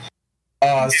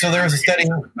 So there was a study,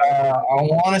 I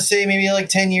want to say maybe like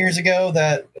 10 years ago,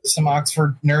 that some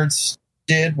Oxford nerds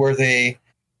did, where they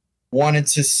wanted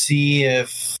to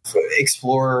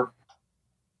explore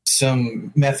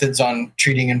some methods on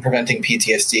treating and preventing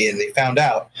PTSD. And they found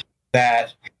out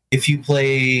that if you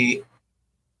play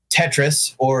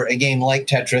Tetris, or a game like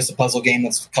Tetris, a puzzle game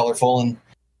that's colorful and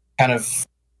kind of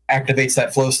activates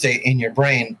that flow state in your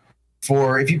brain,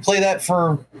 if you play that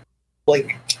for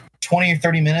like 20 or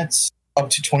 30 minutes, up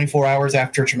to 24 hours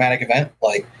after a traumatic event,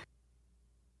 like,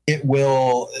 it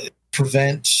will it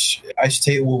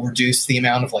will reduce the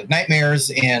amount of like nightmares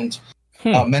and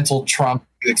mental trauma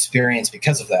you experience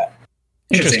because of that.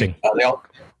 Interesting.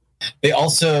 They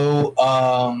also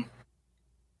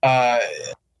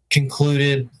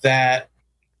concluded that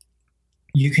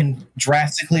you can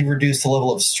drastically reduce the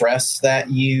level of stress that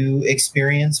you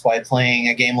experience by playing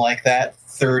a game like that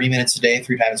 30 minutes a day,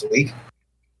 3 times a week.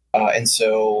 And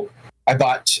so I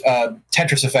bought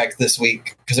Tetris Effect this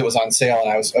week because it was on sale,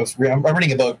 and I'm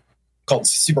reading a book called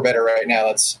Super Better right now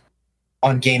that's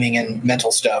on gaming and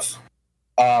mental stuff.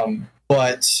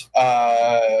 But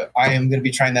I am going to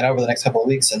be trying that out over the next couple of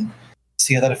weeks and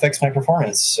see how that affects my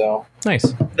performance. So nice.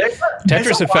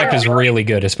 Tetris Effect is really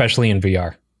good, especially in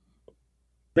VR.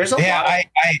 There's a lot.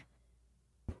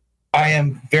 I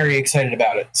am very excited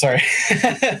about it. Sorry.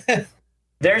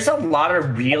 There's a lot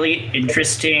of really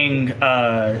interesting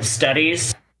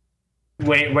studies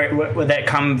where that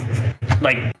come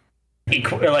like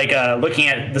looking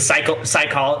at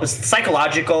the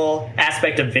psychological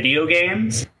aspect of video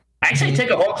games. I actually took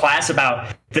a whole class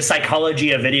about the psychology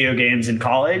of video games in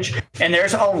college, and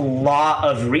there's a lot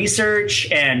of research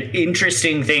and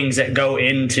interesting things that go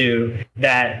into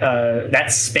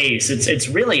that space. It's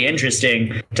really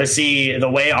interesting to see the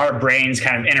way our brains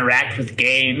kind of interact with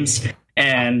games.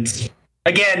 And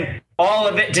again, all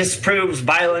of it disproves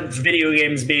violent video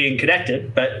games being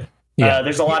connected, but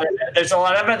there's a lot of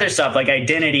other stuff like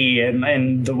identity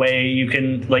and the way you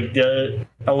can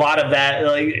a lot of that,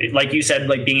 like you said,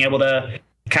 like being able to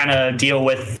kind of deal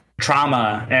with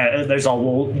trauma. There's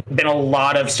been a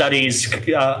lot of studies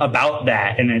about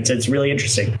that, and it's really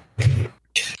interesting.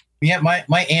 Yeah,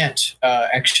 my aunt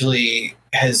actually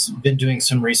has been doing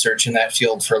some research in that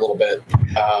field for a little bit.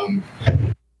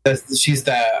 She's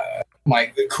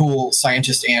my cool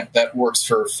scientist aunt that works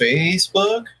for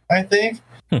Facebook, I think.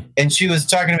 And she was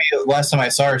talking to me last time I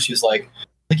saw her. She was like,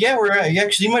 yeah,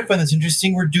 you might find this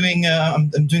interesting. We're doing, I'm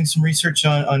doing some research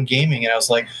on gaming. And I was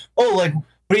like, oh, like,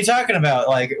 what are you talking about?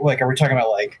 Like, are we talking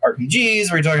about like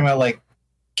RPGs? Are we talking about like,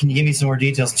 can you give me some more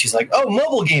details? And she's like, oh,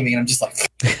 mobile gaming. And I'm just like,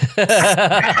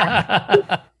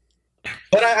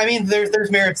 but I mean,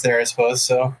 there's merits there, I suppose.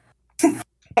 So.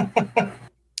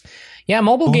 Yeah,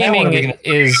 mobile gaming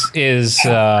is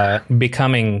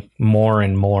becoming more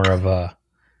and more of a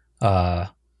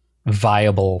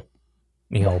viable,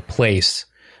 place.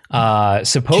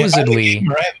 Supposedly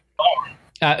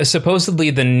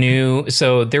the new.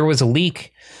 So there was a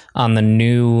leak on the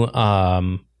new,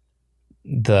 the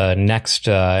next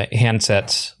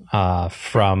handsets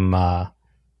from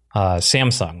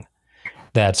Samsung,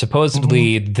 that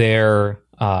supposedly their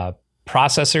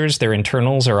processors, their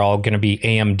internals are all going to be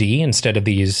AMD instead of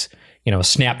these,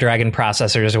 Snapdragon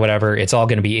processors or whatever. It's all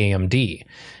going to be AMD,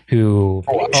 who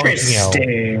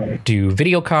do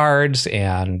video cards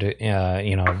and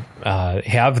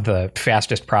have the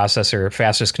fastest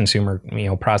consumer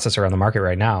processor on the market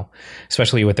right now,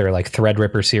 especially with their like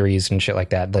Threadripper series and shit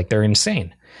like that. Like, they're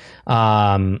insane.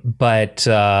 But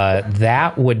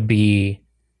that would be,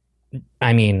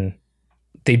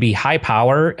 they'd be high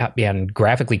power and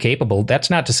graphically capable. That's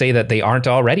not to say that they aren't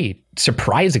already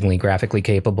surprisingly graphically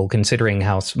capable, considering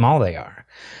how small they are.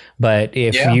 But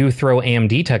if you throw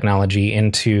AMD technology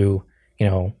into,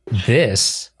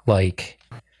 this, like,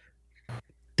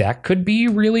 that could be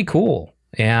really cool.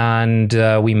 And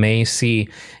we may see,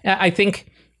 I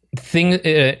think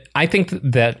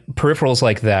that peripherals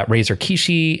like that, Razer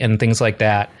Kishi and things like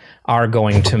that, are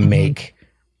going to make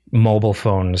mobile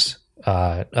phones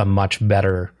a much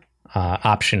better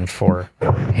option for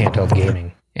handheld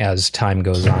gaming as time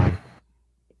goes on.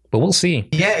 But we'll see.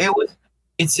 Yeah,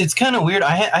 it's kind of weird.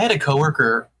 I had a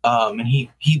coworker, and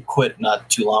he quit not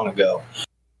too long ago,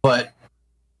 but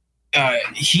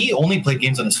he only played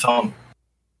games on his phone.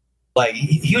 Like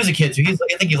he was a kid, so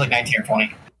I think he's like 19 or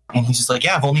 20, and he's just like,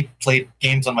 yeah, I've only played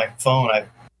games on my phone. I've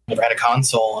never had a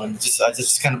console, and I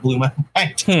just kind of blew my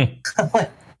mind. Like,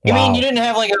 I mean, you didn't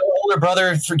have like an older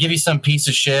brother give you some piece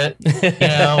of shit, or a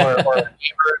neighbor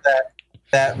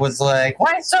that was like,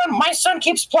 my son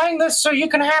keeps playing this, so you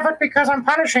can have it because I'm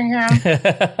punishing him. Stuff like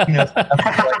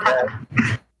that.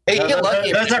 Hey,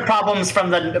 those are problems from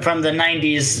the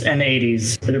 90s and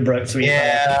 80s, Brooks.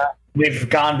 We've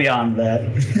gone beyond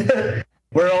that.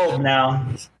 We're old now.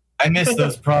 I miss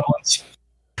those problems.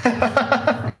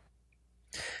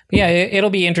 Yeah, it'll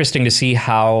be interesting to see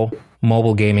how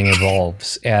mobile gaming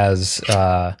evolves as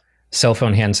cell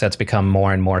phone handsets become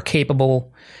more and more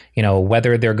capable.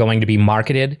 Whether they're going to be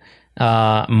marketed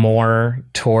more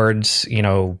towards,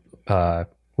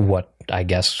 what I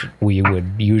guess we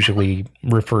would usually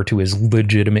refer to as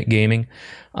legitimate gaming,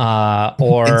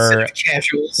 or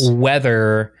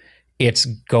whether it's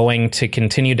going to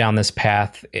continue down this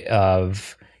path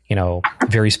of,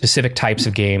 very specific types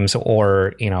of games,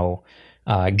 or,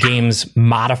 games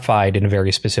modified in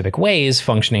very specific ways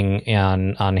functioning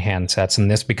on handsets. And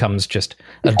this becomes just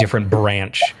a different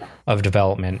branch of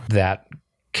development that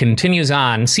continues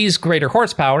on, sees greater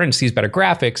horsepower and sees better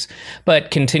graphics,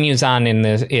 but continues on in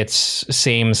its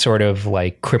same sort of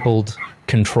like crippled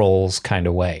controls kind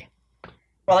of way.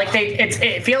 Well, like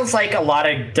it feels like a lot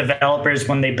of developers,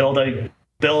 when they build a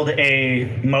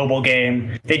mobile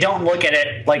game, they don't look at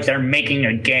it like they're making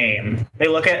a game. They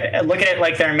look at it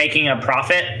like they're making a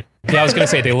profit. Yeah, I was going to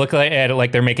say they look at it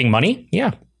like they're making money.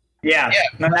 Yeah.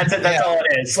 No, that's it. That's all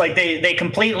it is. Like they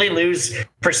completely lose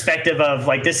perspective of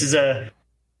like this is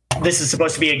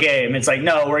supposed to be a game. It's like,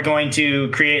 no, we're going to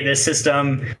create this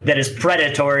system that is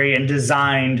predatory and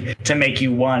designed to make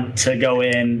you want to go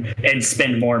in and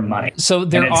spend more money. So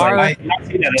there are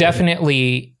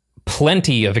definitely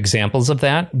plenty of examples of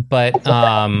that, but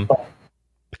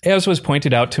as was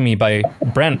pointed out to me by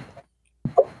Brent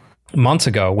months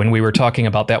ago when we were talking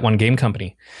about that one game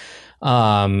company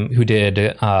who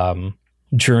did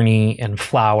Journey and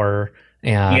Flower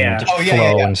and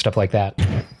Flow and stuff like that.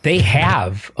 They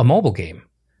have a mobile game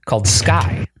called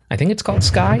Sky. I think it's called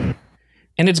Sky,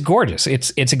 and it's gorgeous.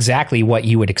 It's exactly what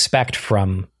you would expect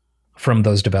from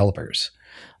those developers.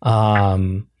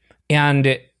 And I've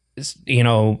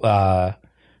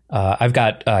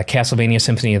got Castlevania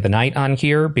Symphony of the Night on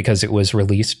here because it was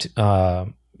released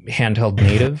handheld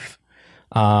native.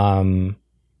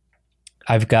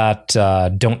 I've got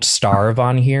Don't Starve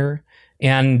on here,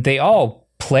 and they all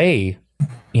play,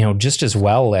 just as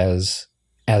well as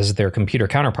their computer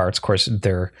counterparts. Of course,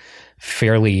 they're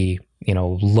fairly,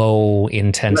 low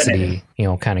intensity,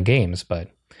 kind of games, but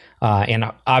and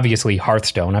obviously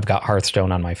Hearthstone. I've got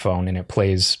Hearthstone on my phone, and it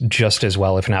plays just as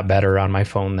well, if not better, on my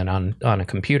phone than on a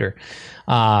computer.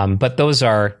 But those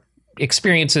are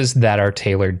experiences that are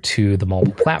tailored to the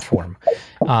mobile platform.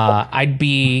 I'd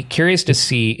be curious to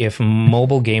see if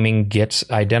mobile gaming gets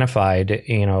identified,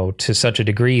 to such a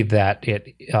degree that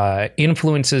it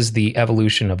influences the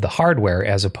evolution of the hardware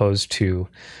as opposed to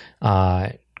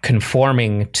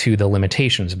conforming to the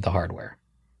limitations of the hardware.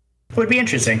 Would be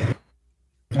interesting.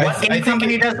 What game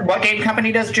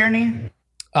company does Journey?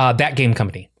 That game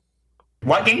company.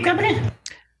 What game company?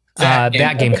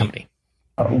 That game company.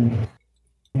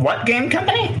 What game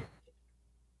company?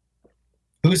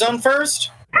 Who's on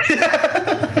first?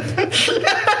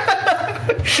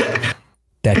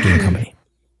 That game company.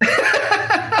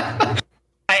 I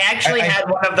actually had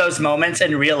one of those moments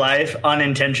in real life,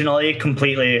 unintentionally,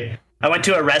 completely. I went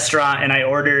to a restaurant and I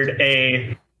ordered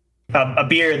a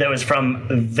beer that was from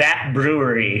that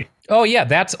brewery. Oh yeah,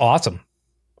 that's awesome.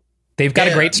 They've got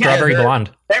a great strawberry blonde.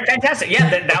 They're fantastic. Yeah,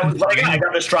 that was like, I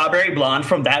got the strawberry blonde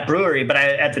from that brewery, but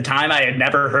at the time I had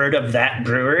never heard of that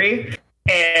brewery.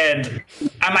 And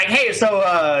I'm like, hey,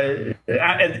 so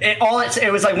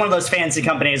it was like one of those fancy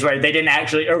companies where they didn't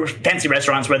actually, or fancy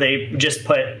restaurants where they just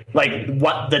put like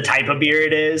what the type of beer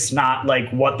it is, not like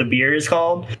what the beer is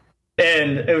called.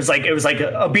 And it was like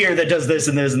a beer that does this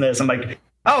and this and this. I'm like,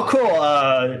 oh, cool.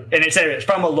 And it said it's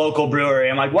from a local brewery.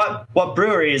 I'm like, what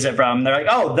brewery is it from? And they're like,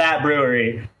 oh, that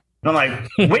brewery. And I'm like,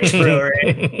 which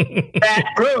brewery?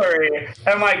 That brewery. And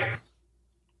I'm like,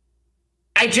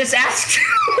 I just asked.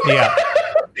 Yeah.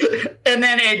 And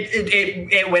then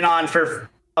it went on for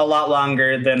a lot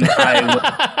longer than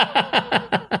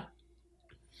I would.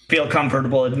 feel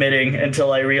comfortable admitting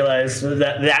until I realized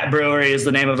that brewery is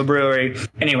the name of a brewery.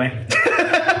 Anyway.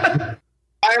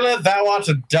 Isla, thou art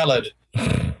a dullard.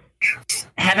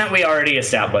 Haven't we already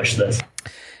established this?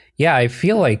 Yeah, I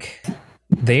feel like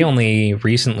they only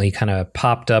recently kind of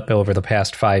popped up over the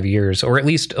past 5 years, or at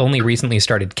least only recently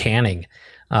started canning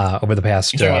over the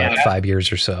past 5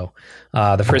 years or so.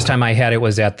 The first time I had it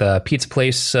was at the pizza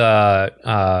place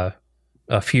a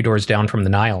few doors down from the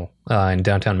Nile in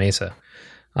downtown Mesa.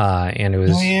 And it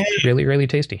was really, really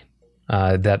tasty.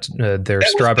 Their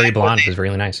strawberry blonde was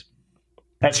really nice.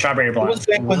 That strawberry blonde. It was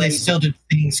back when they still did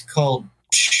things called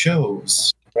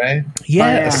shows, right?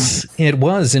 Yes, it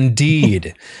was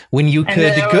indeed. When you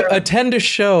could attend a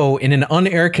show in an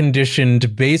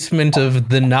unair-conditioned basement of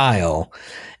the Nile.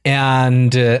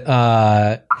 And,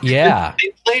 yeah.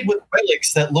 They played with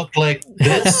relics that looked like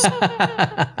this.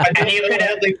 I don't know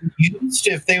how they were used,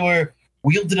 if they were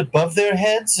wielded above their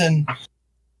heads, and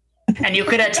you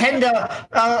could attend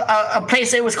a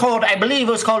place it was called, I believe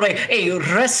it was called a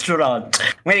restaurant,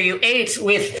 where you ate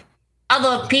with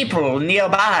other people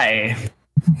nearby.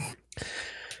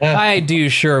 I do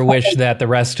sure wish that the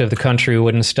rest of the country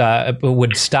would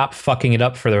stop fucking it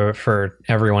up for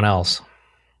everyone else.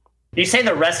 You say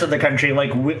the rest of the country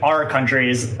like our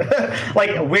country is like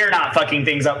we're not fucking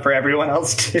things up for everyone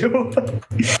else too.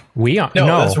 We are no.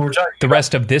 That's what we're talking the about.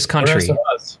 Rest of this country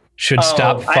should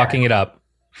stop fucking it up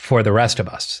for the rest of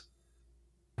us.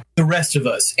 The rest of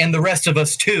us, and the rest of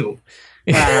us too.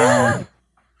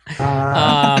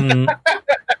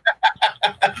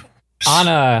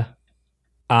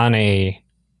 On a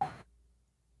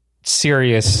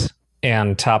serious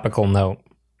and topical note,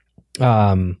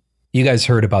 you guys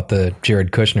heard about the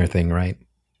Jared Kushner thing, right?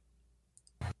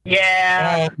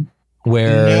 Yeah.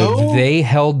 Where they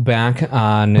held back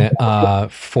on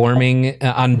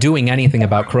on doing anything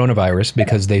about coronavirus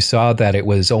because they saw that it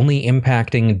was only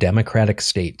impacting Democratic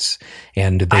states,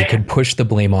 and they could push the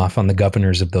blame off on the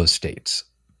governors of those states.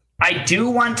 I do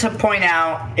want to point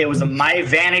out it was a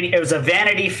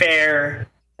Vanity Fair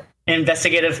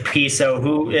investigative piece,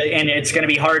 and it's going to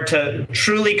be hard to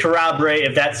truly corroborate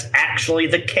if that's actually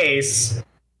the case,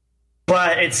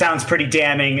 but it sounds pretty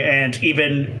damning, and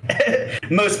even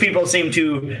most people seem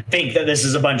to think that this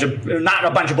is not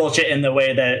a bunch of bullshit in the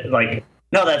way that, like,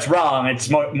 no, that's wrong. It's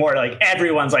more like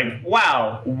everyone's like,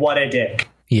 wow, what a dick.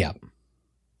 Yeah.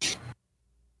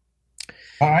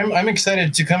 I'm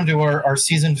excited to come to our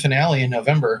season finale in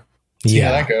November. See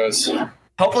how that goes.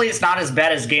 Hopefully it's not as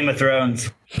bad as Game of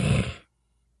Thrones.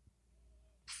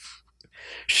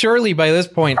 Surely by this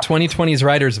point, 2020's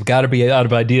writers have got to be out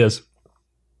of ideas.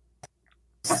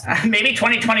 Maybe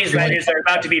 2020's writers are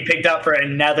about to be picked up for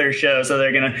another show, so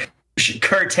they're going to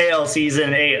curtail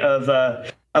season 8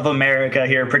 of America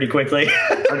here pretty quickly.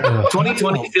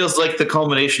 2020 feels like the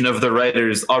culmination of the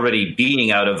writers already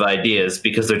being out of ideas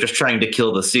because they're just trying to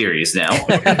kill the series now.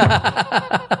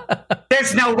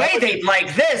 There's no way they'd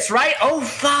like this, right? Oh,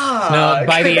 fuck. No,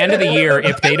 by the end of the year,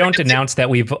 if they don't announce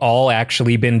that we've all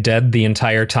actually been dead the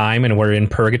entire time and we're in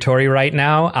purgatory right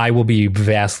now, I will be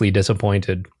vastly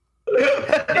disappointed.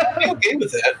 I'm okay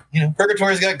with that. You know,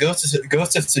 purgatory's got Ghost of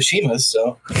Tsushima,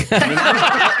 so...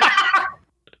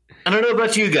 I don't know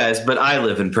about you guys, but I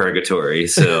live in purgatory,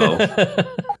 so...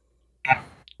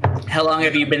 How long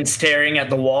have you been staring at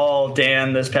the wall,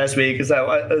 Dan, this past week? Has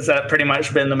that pretty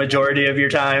much been the majority of your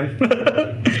time?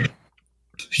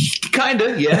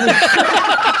 Kinda, yeah.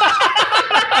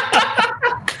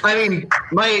 I mean,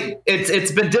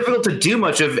 it's been difficult to do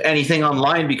much of anything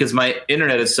online because my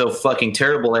internet is so fucking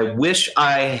terrible. I wish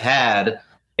I had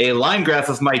a line graph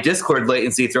of my Discord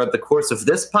latency throughout the course of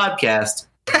this podcast,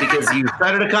 because you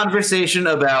started a conversation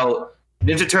about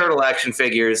Ninja Turtle action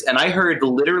figures, and I heard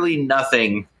literally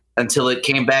nothing until it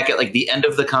came back at like the end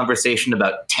of the conversation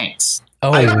about tanks.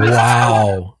 Oh,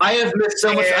 wow. I have missed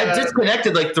so much. I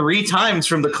disconnected like 3 times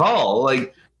from the call.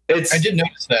 Like, I did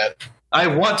notice that. I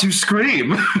want to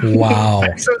scream. Wow.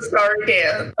 I'm so sorry,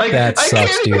 Dan. That sucks, I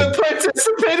can't dude. even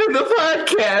participate in the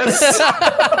podcast.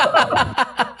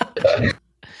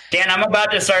 Dan, I'm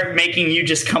about to start making you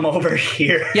just come over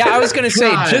here. Yeah, I was going to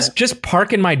say, just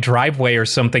park in my driveway or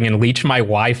something and leech my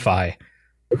Wi-Fi.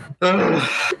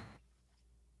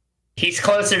 He's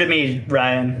closer to me,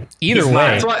 Ryan. Either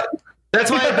way. That's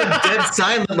why I've been dead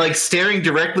silent, like staring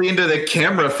directly into the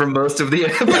camera for most of the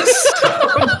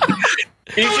episode.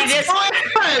 You should just.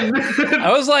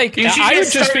 I was like, I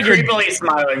just figured. Creepily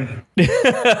smiling.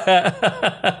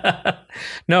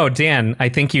 No, Dan, I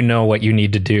think you know what you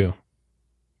need to do.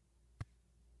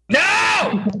 No!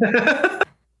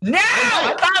 No!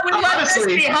 I thought we left this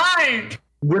behind.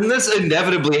 when this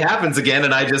inevitably happens again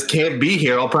and I just can't be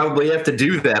here, I'll probably have to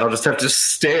do that. I'll just have to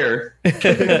stare.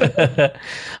 Yeah,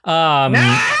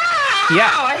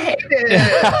 I hate it.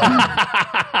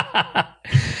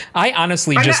 I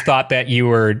honestly thought that you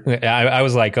were. I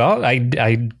was like, oh,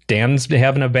 Dan's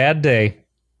having a bad day.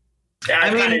 I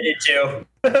kind of did too.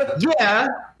 Yeah,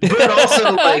 but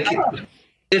also like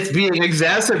it's being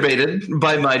exacerbated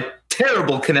by my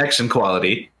terrible connection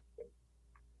quality.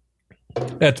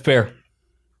 That's fair.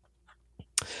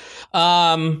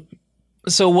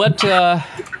 So what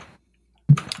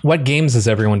games has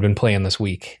everyone been playing this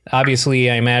week?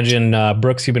 Obviously, I imagine,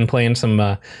 Brooks, you've been playing some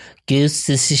Ghost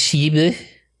of Tsushima.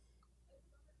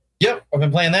 Yep, I've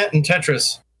been playing that and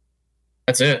Tetris.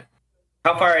 That's it.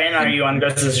 How far in are you on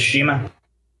Ghost of Tsushima?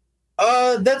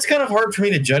 That's kind of hard for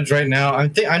me to judge right now. I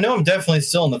know I'm definitely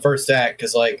still in the first act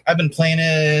because, like, I've been playing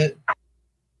it.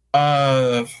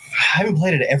 I haven't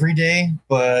played it every day,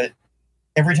 but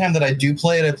every time that I do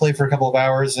play it, I play for a couple of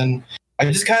hours and I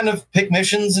just kind of pick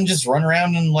missions and just run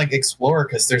around and like explore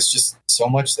because there's just so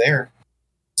much there.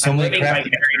 I'm living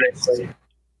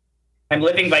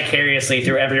vicariously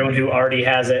through everyone who already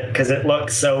has it because it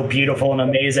looks so beautiful and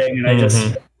amazing. And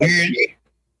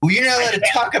you're not allowed to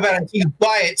talk about it until you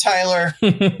buy it, Tyler.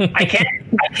 I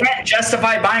can't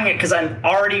justify buying it because I'm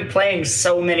already playing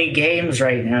so many games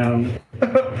right now.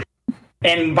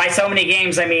 And by so many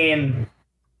games, I mean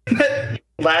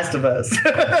Last of Us.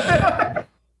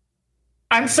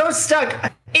 I'm so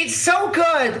stuck. It's so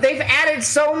good. They've added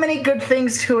so many good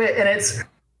things to it, and it's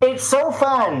so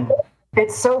fun.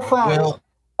 It's so fun. Well,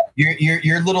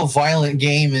 your little violent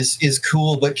game is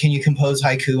cool, but can you compose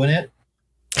haiku in it?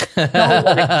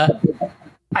 No,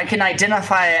 I can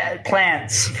identify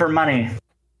plants for money.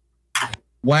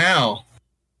 Wow.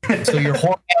 So you're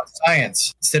hoarding out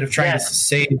science instead of trying to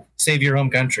save your home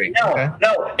country. No.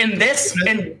 In this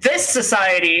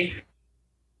society,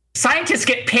 scientists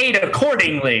get paid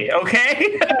accordingly.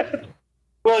 Okay.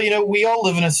 Well, we all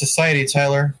live in a society,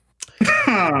 Tyler.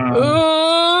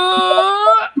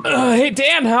 Hey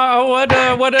Dan, what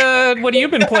have you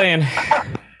been playing?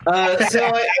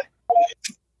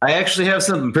 I actually have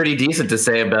something pretty decent to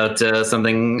say about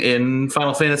something in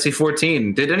Final Fantasy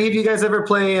XIV. Did any of you guys ever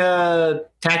play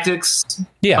Tactics?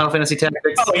 Yeah. Final Fantasy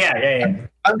Tactics? Oh, yeah.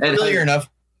 I'm familiar enough.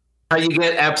 How you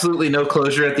get absolutely no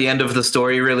closure at the end of the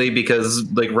story, really, because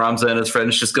like Ramza and his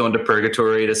friends just go into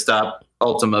purgatory to stop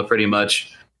Ultima, pretty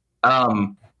much.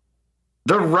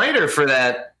 The writer for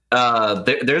that,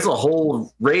 there's a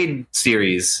whole raid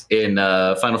series in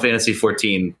Final Fantasy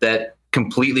XIV that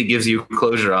completely gives you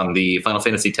closure on the Final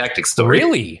Fantasy Tactics story.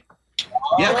 Really?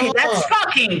 Yeah. Okay, that's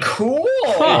fucking cool.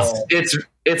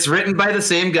 It's written by the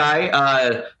same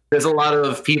guy. There's a lot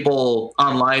of people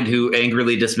online who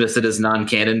angrily dismiss it as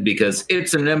non-canon because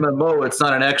it's an MMO, it's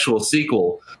not an actual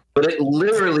sequel. But it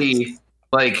literally,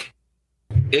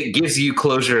 it gives you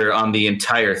closure on the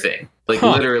entire thing.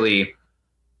 Literally,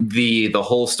 the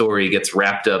whole story gets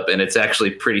wrapped up, and it's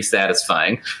actually pretty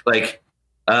satisfying.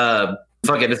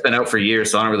 Fuck it, it's been out for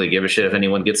years, so I don't really give a shit if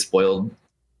anyone gets spoiled.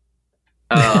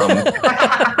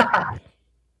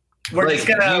 We're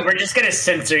just gonna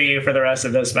censor you for the rest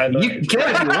of this, by the way. You can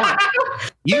if you want.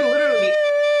 You literally.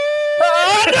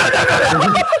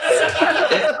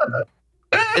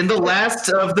 In the last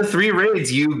of the 3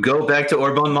 raids, you go back to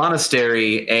Orbon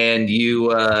Monastery, and you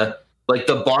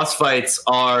the boss fights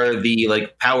are the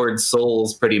powered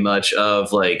souls, pretty much, of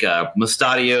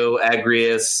Mustadio,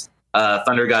 Agrius,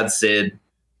 Thunder God Cid,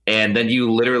 and then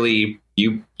you literally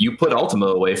you put Ultima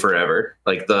away forever,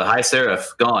 the High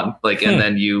Seraph gone, and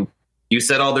then you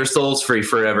set all their souls free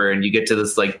forever, and you get to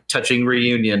this touching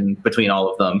reunion between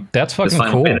all of them. That's fucking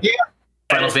cool.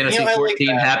 Final Fantasy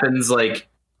XIV happens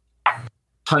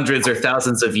hundreds or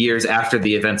thousands of years after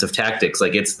the events of Tactics.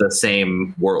 It's the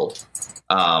same world.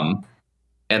 And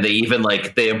they even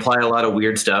they imply a lot of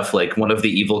weird stuff. One of the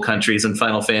evil countries in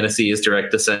Final Fantasy is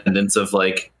direct descendants of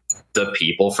the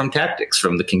people from Tactics,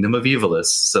 from the Kingdom of Evilus.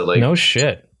 So no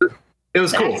shit. It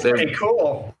was cool. That's pretty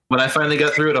cool. When I finally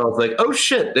got through it, I was like, oh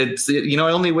shit. It's,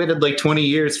 I only waited 20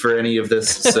 years for any of this.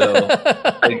 So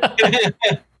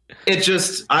it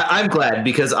just, I'm glad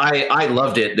because I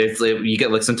loved it. You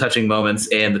get some touching moments,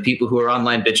 and the people who are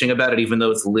online bitching about it, even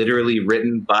though it's literally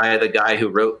written by the guy who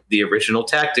wrote the original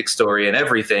Tactics story and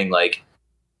everything,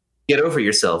 get over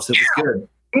yourselves. It was good.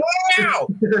 No!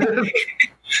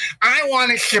 I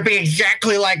want it to be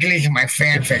exactly like it is in my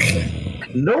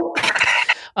fanfiction. Nope.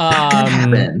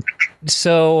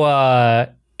 So,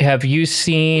 have you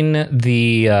seen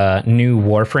the new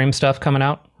Warframe stuff coming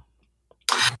out?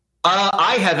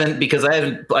 I haven't, because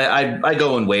I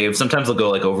go in waves. Sometimes I'll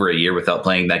go over a year without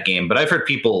playing that game, but I've heard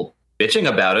people bitching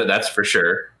about it. That's for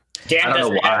sure. I don't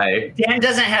know why. Dan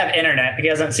doesn't have internet. He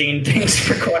hasn't seen things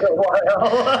for quite a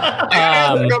while.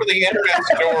 Dan go to the internet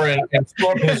store and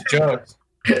flip his jokes.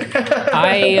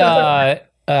 I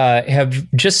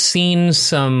have just seen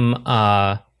some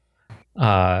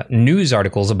news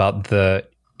articles about the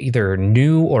either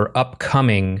new or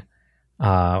upcoming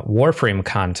Warframe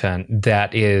content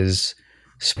that is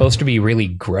supposed to be really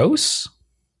gross.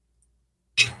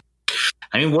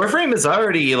 I mean, Warframe has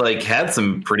already had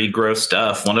some pretty gross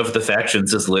stuff. One of the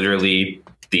factions is literally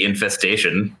the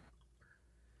Infestation.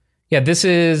 Yeah, this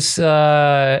is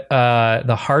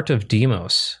the Heart of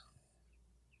Deimos.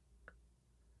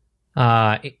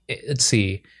 Let's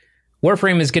see.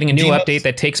 Warframe is getting a new update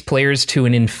that takes players to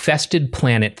an infested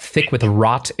planet thick with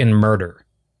rot and murder.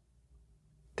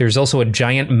 There's also a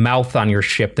giant mouth on your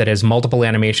ship that has multiple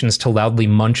animations to loudly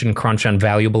munch and crunch on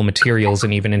valuable materials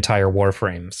and even entire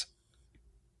warframes.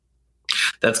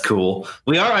 That's cool.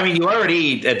 You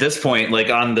already at this point,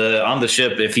 on the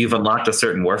ship, if you've unlocked a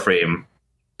certain Warframe,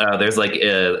 there's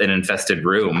an infested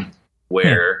room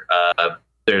where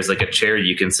there's a chair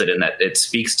you can sit in that it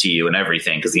speaks to you and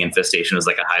everything, because the infestation is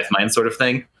a hive mind sort of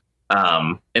thing.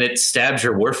 And it stabs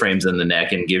your Warframes in the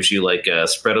neck and gives you a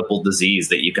spreadable disease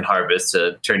that you can harvest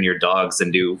to turn your dogs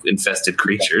into infested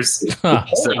creatures.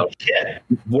 So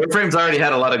Warframe's already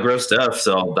had a lot of gross stuff,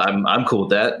 so I'm cool with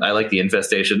that. I like the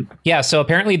infestation. Yeah, so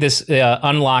apparently this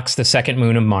unlocks the second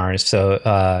moon of Mars,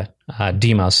 so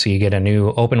Deimos, so you get a new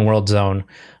open world zone.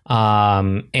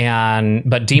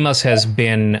 But Deimos has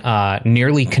been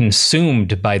nearly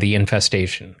consumed by the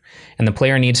infestation, and the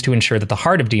player needs to ensure that the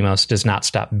heart of Deimos does not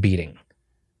stop beating.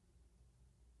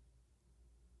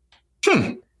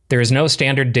 There is no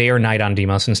standard day or night on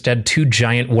Deimos. Instead, two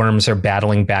giant worms are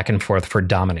battling back and forth for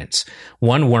dominance.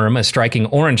 One worm, a striking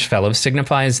orange fellow,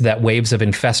 signifies that waves of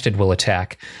infested will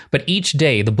attack, but each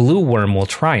day the blue worm will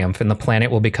triumph and the planet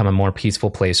will become a more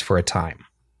peaceful place for a time.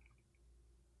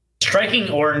 Striking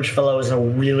orange fellow is a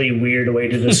really weird way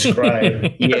to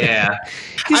describe. Yeah.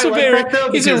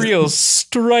 He's a real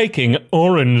striking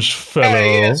orange fellow.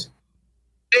 Yeah,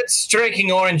 it's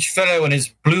striking orange fellow and his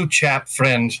blue chap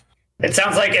friend. It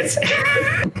sounds like it's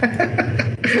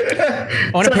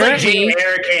apparently like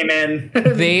Air came in.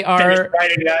 They are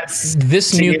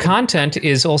this new content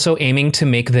is also aiming to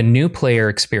make the new player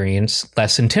experience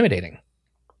less intimidating.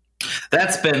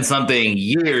 That's been something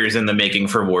years in the making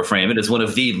for Warframe. It is one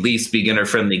of the least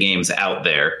beginner-friendly games out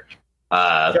there.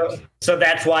 So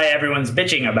that's why everyone's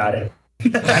bitching about it.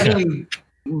 I mean,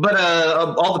 but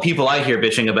all the people I hear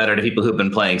bitching about it are people who've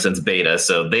been playing since beta,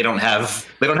 so they don't have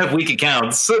weak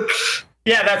accounts.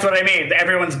 Yeah, that's what I mean.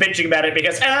 Everyone's bitching about it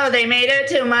because, they made it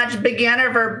too much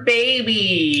beginner for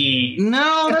baby.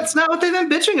 No, that's not what they've been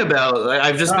bitching about.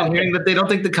 I've just been hearing that they don't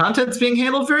think the content's being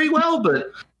handled very well,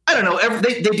 but I don't know.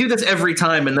 They do this every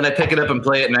time, and then I pick it up and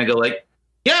play it, and I go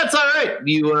yeah, it's all right.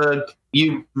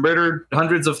 You murdered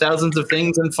hundreds of thousands of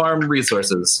things and farm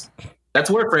resources.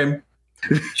 That's Warframe.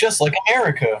 Just like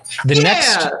America.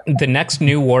 The next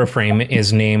new Warframe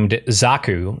is named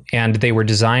Zaku, and they were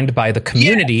designed by the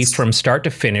community from start to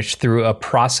finish through a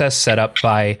process set up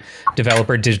by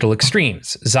developer Digital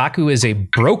Extremes. Zaku is a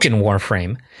broken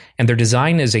Warframe, and their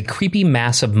design is a creepy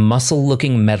mass of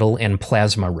muscle-looking metal and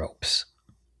plasma ropes.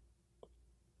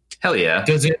 Hell yeah.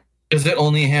 Does it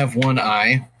only have one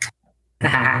eye?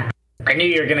 I knew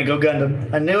you were going to go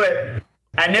Gundam. I knew it.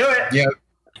 Yeah.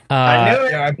 I knew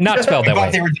it. Yeah, not spelled that way. I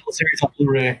bought the original series on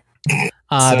Blu-ray.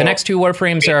 The next two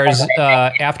Warframes are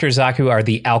after Zaku are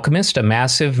the Alchemist, a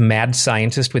massive mad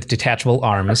scientist with detachable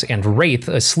arms, and Wraith,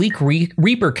 a sleek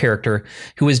Reaper character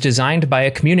who was designed by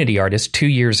a community artist 2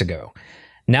 years ago.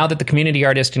 Now that the community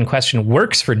artist in question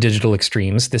works for Digital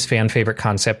Extremes, this fan favorite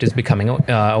concept is becoming a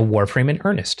Warframe in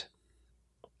earnest.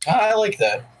 I like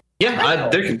that. Yeah,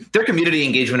 their community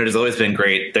engagement has always been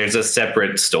great. There's a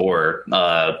separate store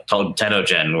called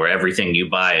Tenogen where everything you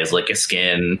buy is a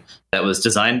skin that was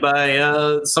designed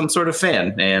by some sort of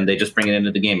fan, and they just bring it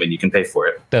into the game and you can pay for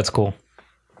it. That's cool.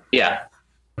 Yeah.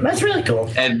 That's really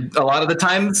cool. And a lot of the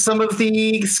time, some of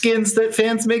the skins that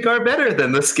fans make are better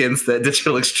than the skins that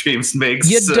Digital Extremes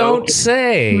makes. You don't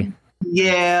say.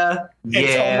 Yeah.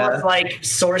 It's almost like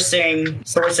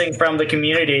sourcing from the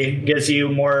community gives you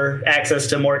more access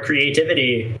to more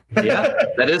creativity. Yeah,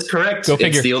 that is correct. Go figure.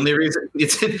 It's the only reason.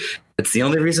 It's the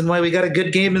only reason why we got a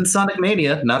good game in Sonic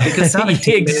Mania, not because Sonic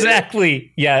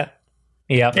exactly. Yeah.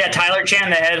 Yeah, Tyler Chan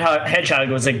the Hedgehog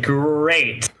was a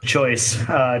great choice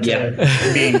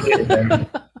to be included there.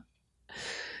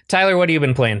 Tyler, what have you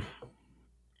been playing?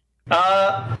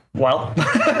 Well,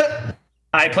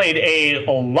 I played a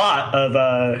lot of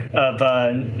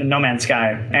No Man's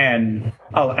Sky, and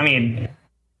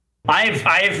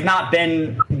I've not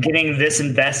been getting this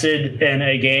invested in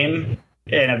a game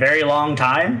in a very long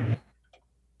time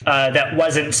that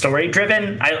wasn't story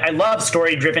driven. I love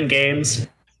story driven games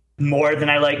more than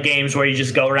I like games where you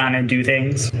just go around and do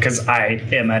things, because I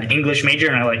am an English major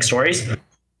and I like stories.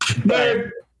 But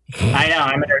I know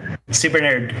I'm a nerd, super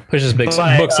nerd. Pushes books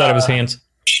out of his hands.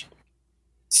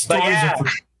 But yeah,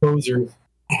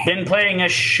 been playing a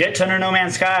shit ton of No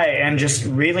Man's Sky and just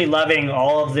really loving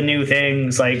all of the new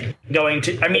things. Like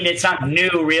it's not new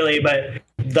really, but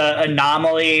the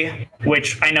anomaly,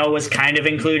 which I know was kind of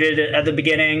included at the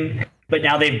beginning, but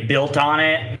now they've built on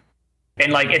it.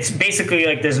 And like, it's basically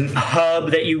like this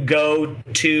hub that you go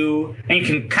to, and you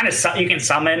can you can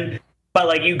summon, but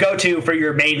like you go to for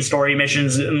your main story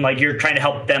missions, and like you're trying to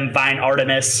help them find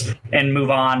Artemis and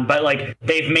move on. But like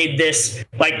they've made this,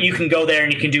 like you can go there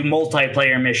and you can do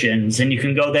multiplayer missions, and you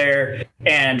can go there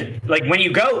and like when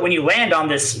you land on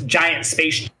this giant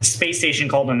space station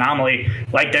called Anomaly,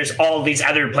 like there's all these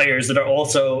other players that are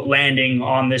also landing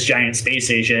on this giant space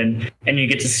station, and you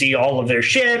get to see all of their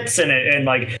ships, and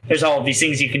like there's all of these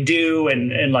things you can do,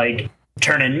 and like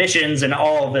turn in missions and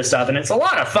all of this stuff, and it's a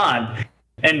lot of fun.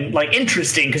 And like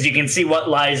interesting because you can see what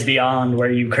lies beyond where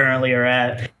you currently are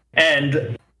at,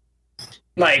 and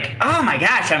like, oh my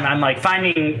gosh, I'm like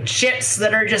finding ships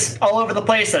that are just all over the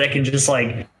place that I can just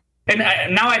like, and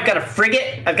now I've got a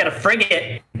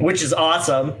frigate, which is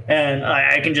awesome, and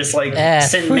I can just like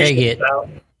send missions out.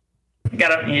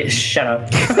 Shut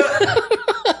up.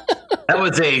 That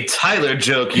was a Tyler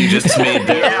joke you just made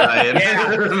there, Ryan.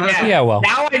 Yeah, well.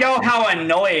 Now I know how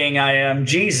annoying I am.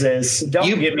 Jesus,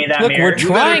 don't give me that mirror. We're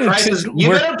trying you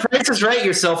better price this right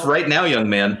yourself right now, young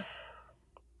man.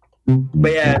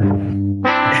 But yeah.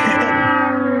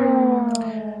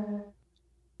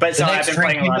 But so I've been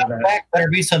playing a lot of that. Better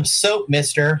be some soap,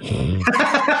 mister. We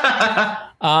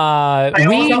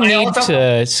need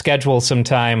to schedule some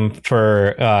time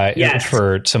for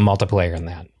some multiplayer in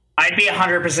that. I'd be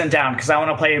 100% down because I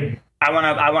want to play. I want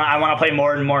to play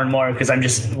more and more and more because I'm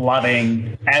just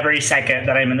loving every second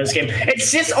that I'm in this game.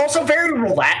 It's just also very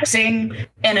relaxing,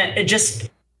 and it just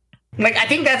like, I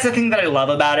think that's the thing that I love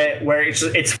about it, where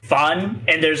it's fun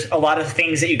and there's a lot of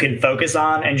things that you can focus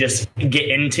on and just get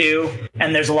into,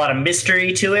 and there's a lot of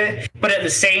mystery to it. But at the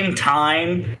same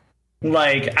time,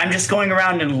 like, I'm just going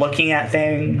around and looking at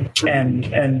things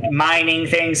and mining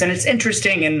things, and it's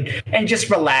interesting and just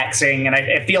relaxing, and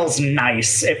it feels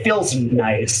nice. It feels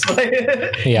nice.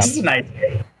 Yeah. It's nice.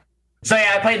 So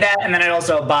yeah, I played that, and then I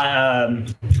also bought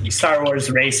Star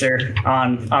Wars Racer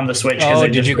on the Switch. Oh,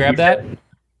 did you grab that?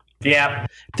 Yeah,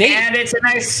 and it's a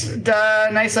nice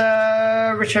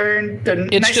return.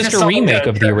 It's just a remake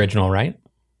of the original, right?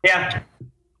 Yeah,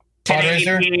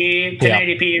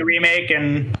 1080p remake,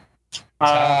 and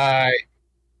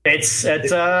it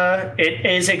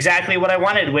is exactly what I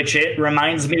wanted, which it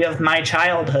reminds me of my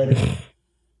childhood.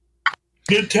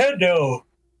 Nintendo.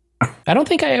 I don't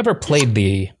think I ever played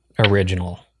the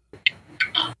original,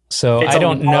 so I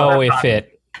don't know if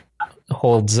it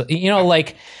holds.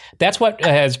 Like, that's what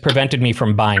has prevented me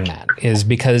from buying that, is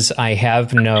because I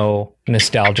have no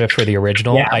nostalgia for the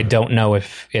original. Yeah. I don't know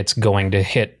if it's going to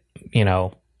hit, in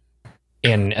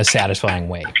a satisfying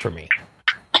way for me.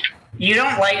 You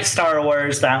don't like Star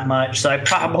Wars that much, so I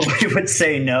probably would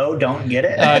say no, don't get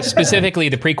it. Specifically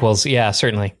the prequels, yeah,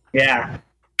 certainly. Yeah.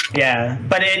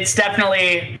 But it's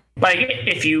definitely, like,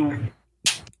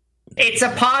 it's a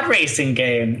pod racing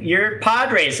game. You're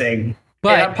pod racing.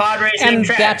 But, and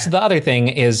track. That's the other thing,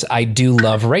 is I do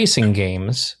love racing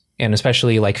games, and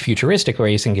especially like futuristic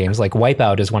racing games. Like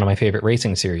Wipeout is one of my favorite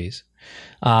racing series.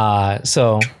 So I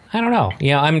don't know.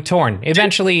 Yeah, I'm torn.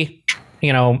 Eventually,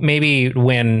 maybe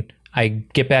when I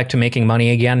get back to making money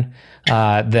again,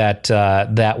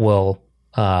 that will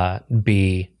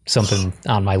be something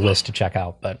on my list to check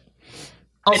out. But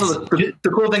also,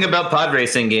 the cool thing about pod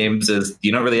racing games is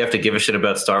you don't really have to give a shit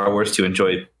about Star Wars to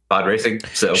enjoy pod racing.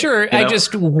 So sure, I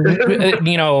just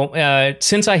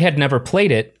since I had never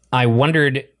played it, I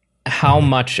wondered how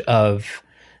much of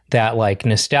that like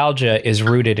nostalgia is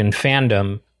rooted in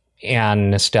fandom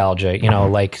and nostalgia.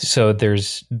 Like, so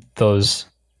there's those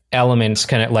elements,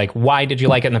 kind of like, why did you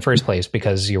like it in the first place?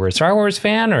 Because you were a Star Wars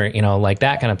fan, or like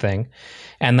that kind of thing.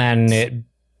 And then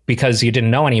because you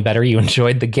didn't know any better, you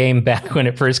enjoyed the game back when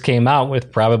it first came out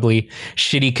with probably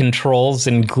shitty controls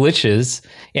and glitches.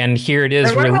 And here it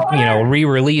is,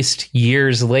 re-released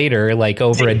years later, like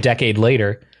over a decade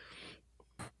later.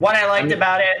 What I liked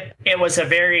about it was a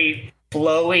very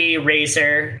flowy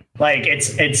racer. Like,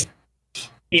 it's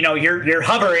you're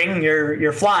hovering,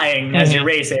 you're flying as you're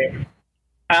racing.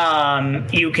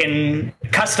 You can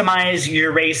customize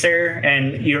your racer,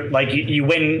 and you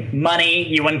win money,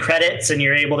 you win credits, and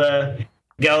you're able to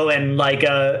go and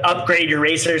upgrade your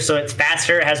racer so it's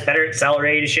faster, has better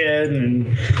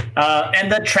acceleration,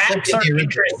 and the tracks are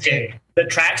interesting. The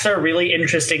tracks are really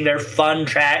interesting. They're fun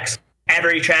tracks.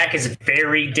 Every track is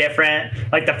very different.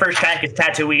 Like the first track is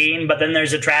Tatooine, but then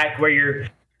there's a track where you're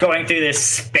going through this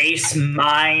space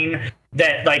mine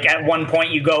that at one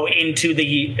point you go into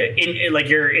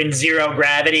you're in zero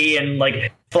gravity and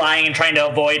flying and trying to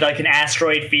avoid an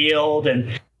asteroid field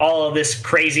and all of this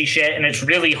crazy shit, and it's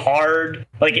really hard.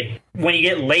 When you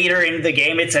get later into the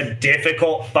game, it's a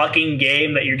difficult fucking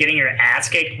game that you're getting your ass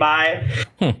kicked by.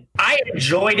 I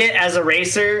enjoyed it as a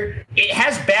racer. It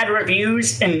has bad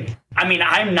reviews, and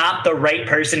I'm not the right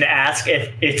person to ask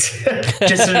if it's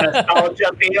just a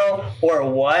nostalgia feel or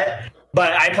what,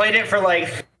 but I played it for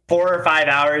 4 or 5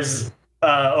 hours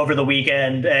over the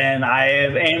weekend, and I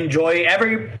enjoy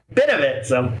every bit of it.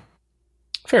 So,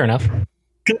 fair enough.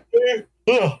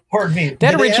 Pardon me.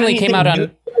 That originally came out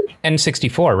on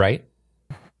N64, right?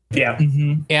 Yeah.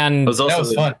 Mm-hmm. And it was also that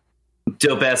was fun.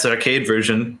 Dope ass arcade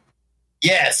version.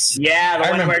 Yes. Yeah, the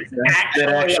one where that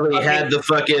actually had the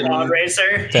fucking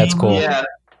racer. That's cool. Yeah.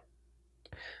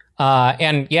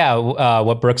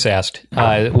 What Brooks asked,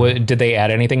 did they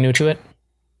add anything new to it?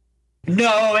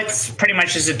 No, it's pretty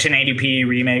much just a 1080p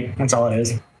remake. That's all it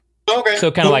is. Okay.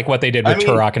 So kind of like what they did with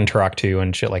Turok and Turok 2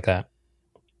 and shit like that.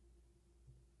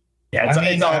 Yeah, it's all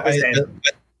the same.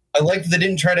 I like that they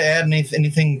didn't try to add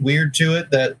anything weird to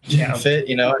it that didn't fit.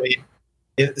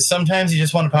 Sometimes you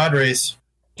just want a pod race.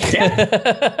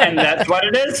 Yeah. And that's what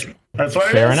it is. That's what it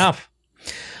is. Fair enough.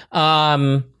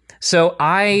 So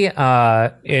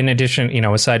I, in addition,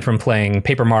 aside from playing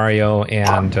Paper Mario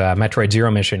and Metroid Zero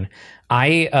Mission,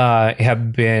 I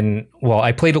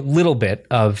I played a little bit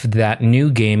of that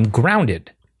new game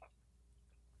Grounded,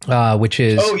 which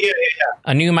is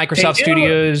a new Microsoft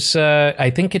Studios. I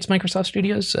think it's Microsoft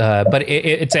Studios, but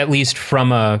it's at least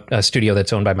from a studio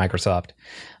that's owned by Microsoft.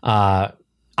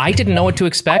 I didn't know what to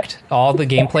expect. All the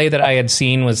gameplay that I had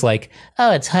seen was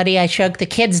it's Honey, I Shrunk the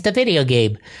Kids, the video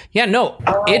game. Yeah, no,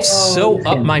 it's so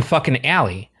up my fucking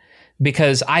alley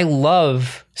because I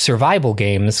love survival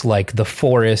games like The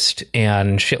Forest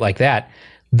and shit like that.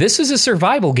 This is a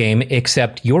survival game,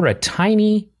 except you're a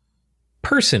tiny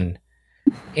person.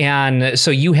 And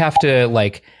so you have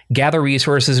to gather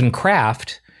resources and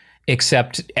craft,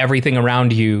 except everything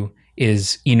around you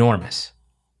is enormous.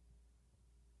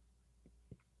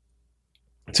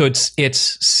 So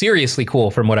it's seriously cool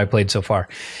from what I played so far.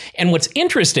 And what's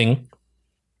interesting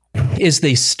is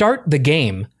they start the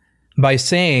game by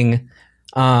saying,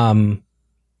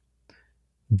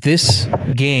 this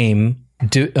game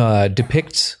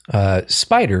depicts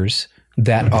spiders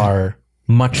that are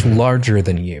much larger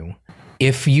than you.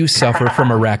 If you suffer from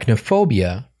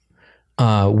arachnophobia,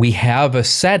 we have a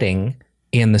setting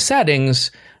in the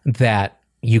settings that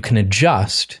you can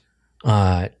adjust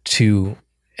to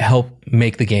help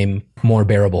make the game more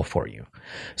bearable for you.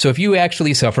 So if you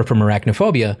actually suffer from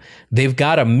arachnophobia, they've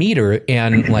got a meter,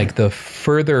 and the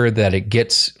further that it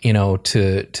gets, to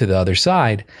the other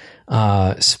side,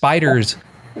 spiders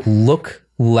look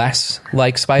less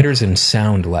like spiders and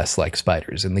sound less like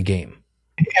spiders in the game.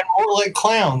 And more like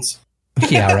clowns.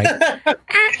 Yeah, right.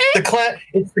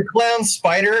 It's the clown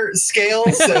spider scale,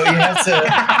 so you have to.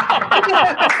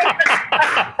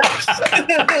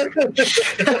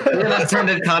 The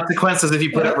unintended consequences if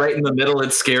you put it right in the middle,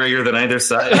 it's scarier than either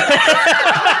side.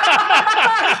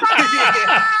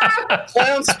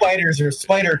 Clown spiders or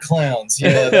spider clowns.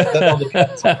 That all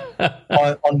depends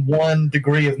on one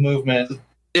degree of movement.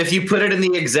 If you put it in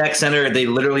the exact center, they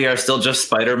literally are still just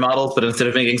spider models, but instead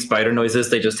of making spider noises,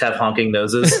 they just have honking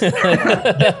noses.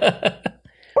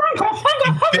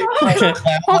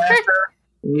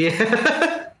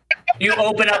 Yeah. You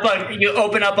open up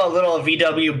a little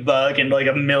VW bug and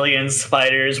a million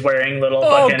spiders wearing little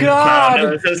fucking clown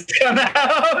noses come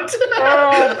out.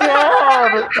 Oh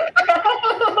god.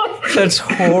 That's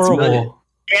horrible.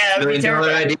 Yeah, $1 million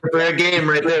idea for a game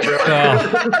right there, bro.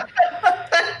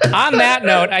 On that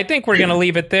note, I think we're going to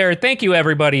leave it there. Thank you,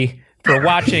 everybody, for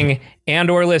watching and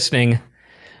or listening.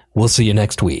 We'll see you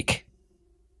next week.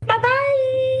 Bye-bye.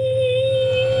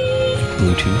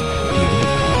 Bluetooth.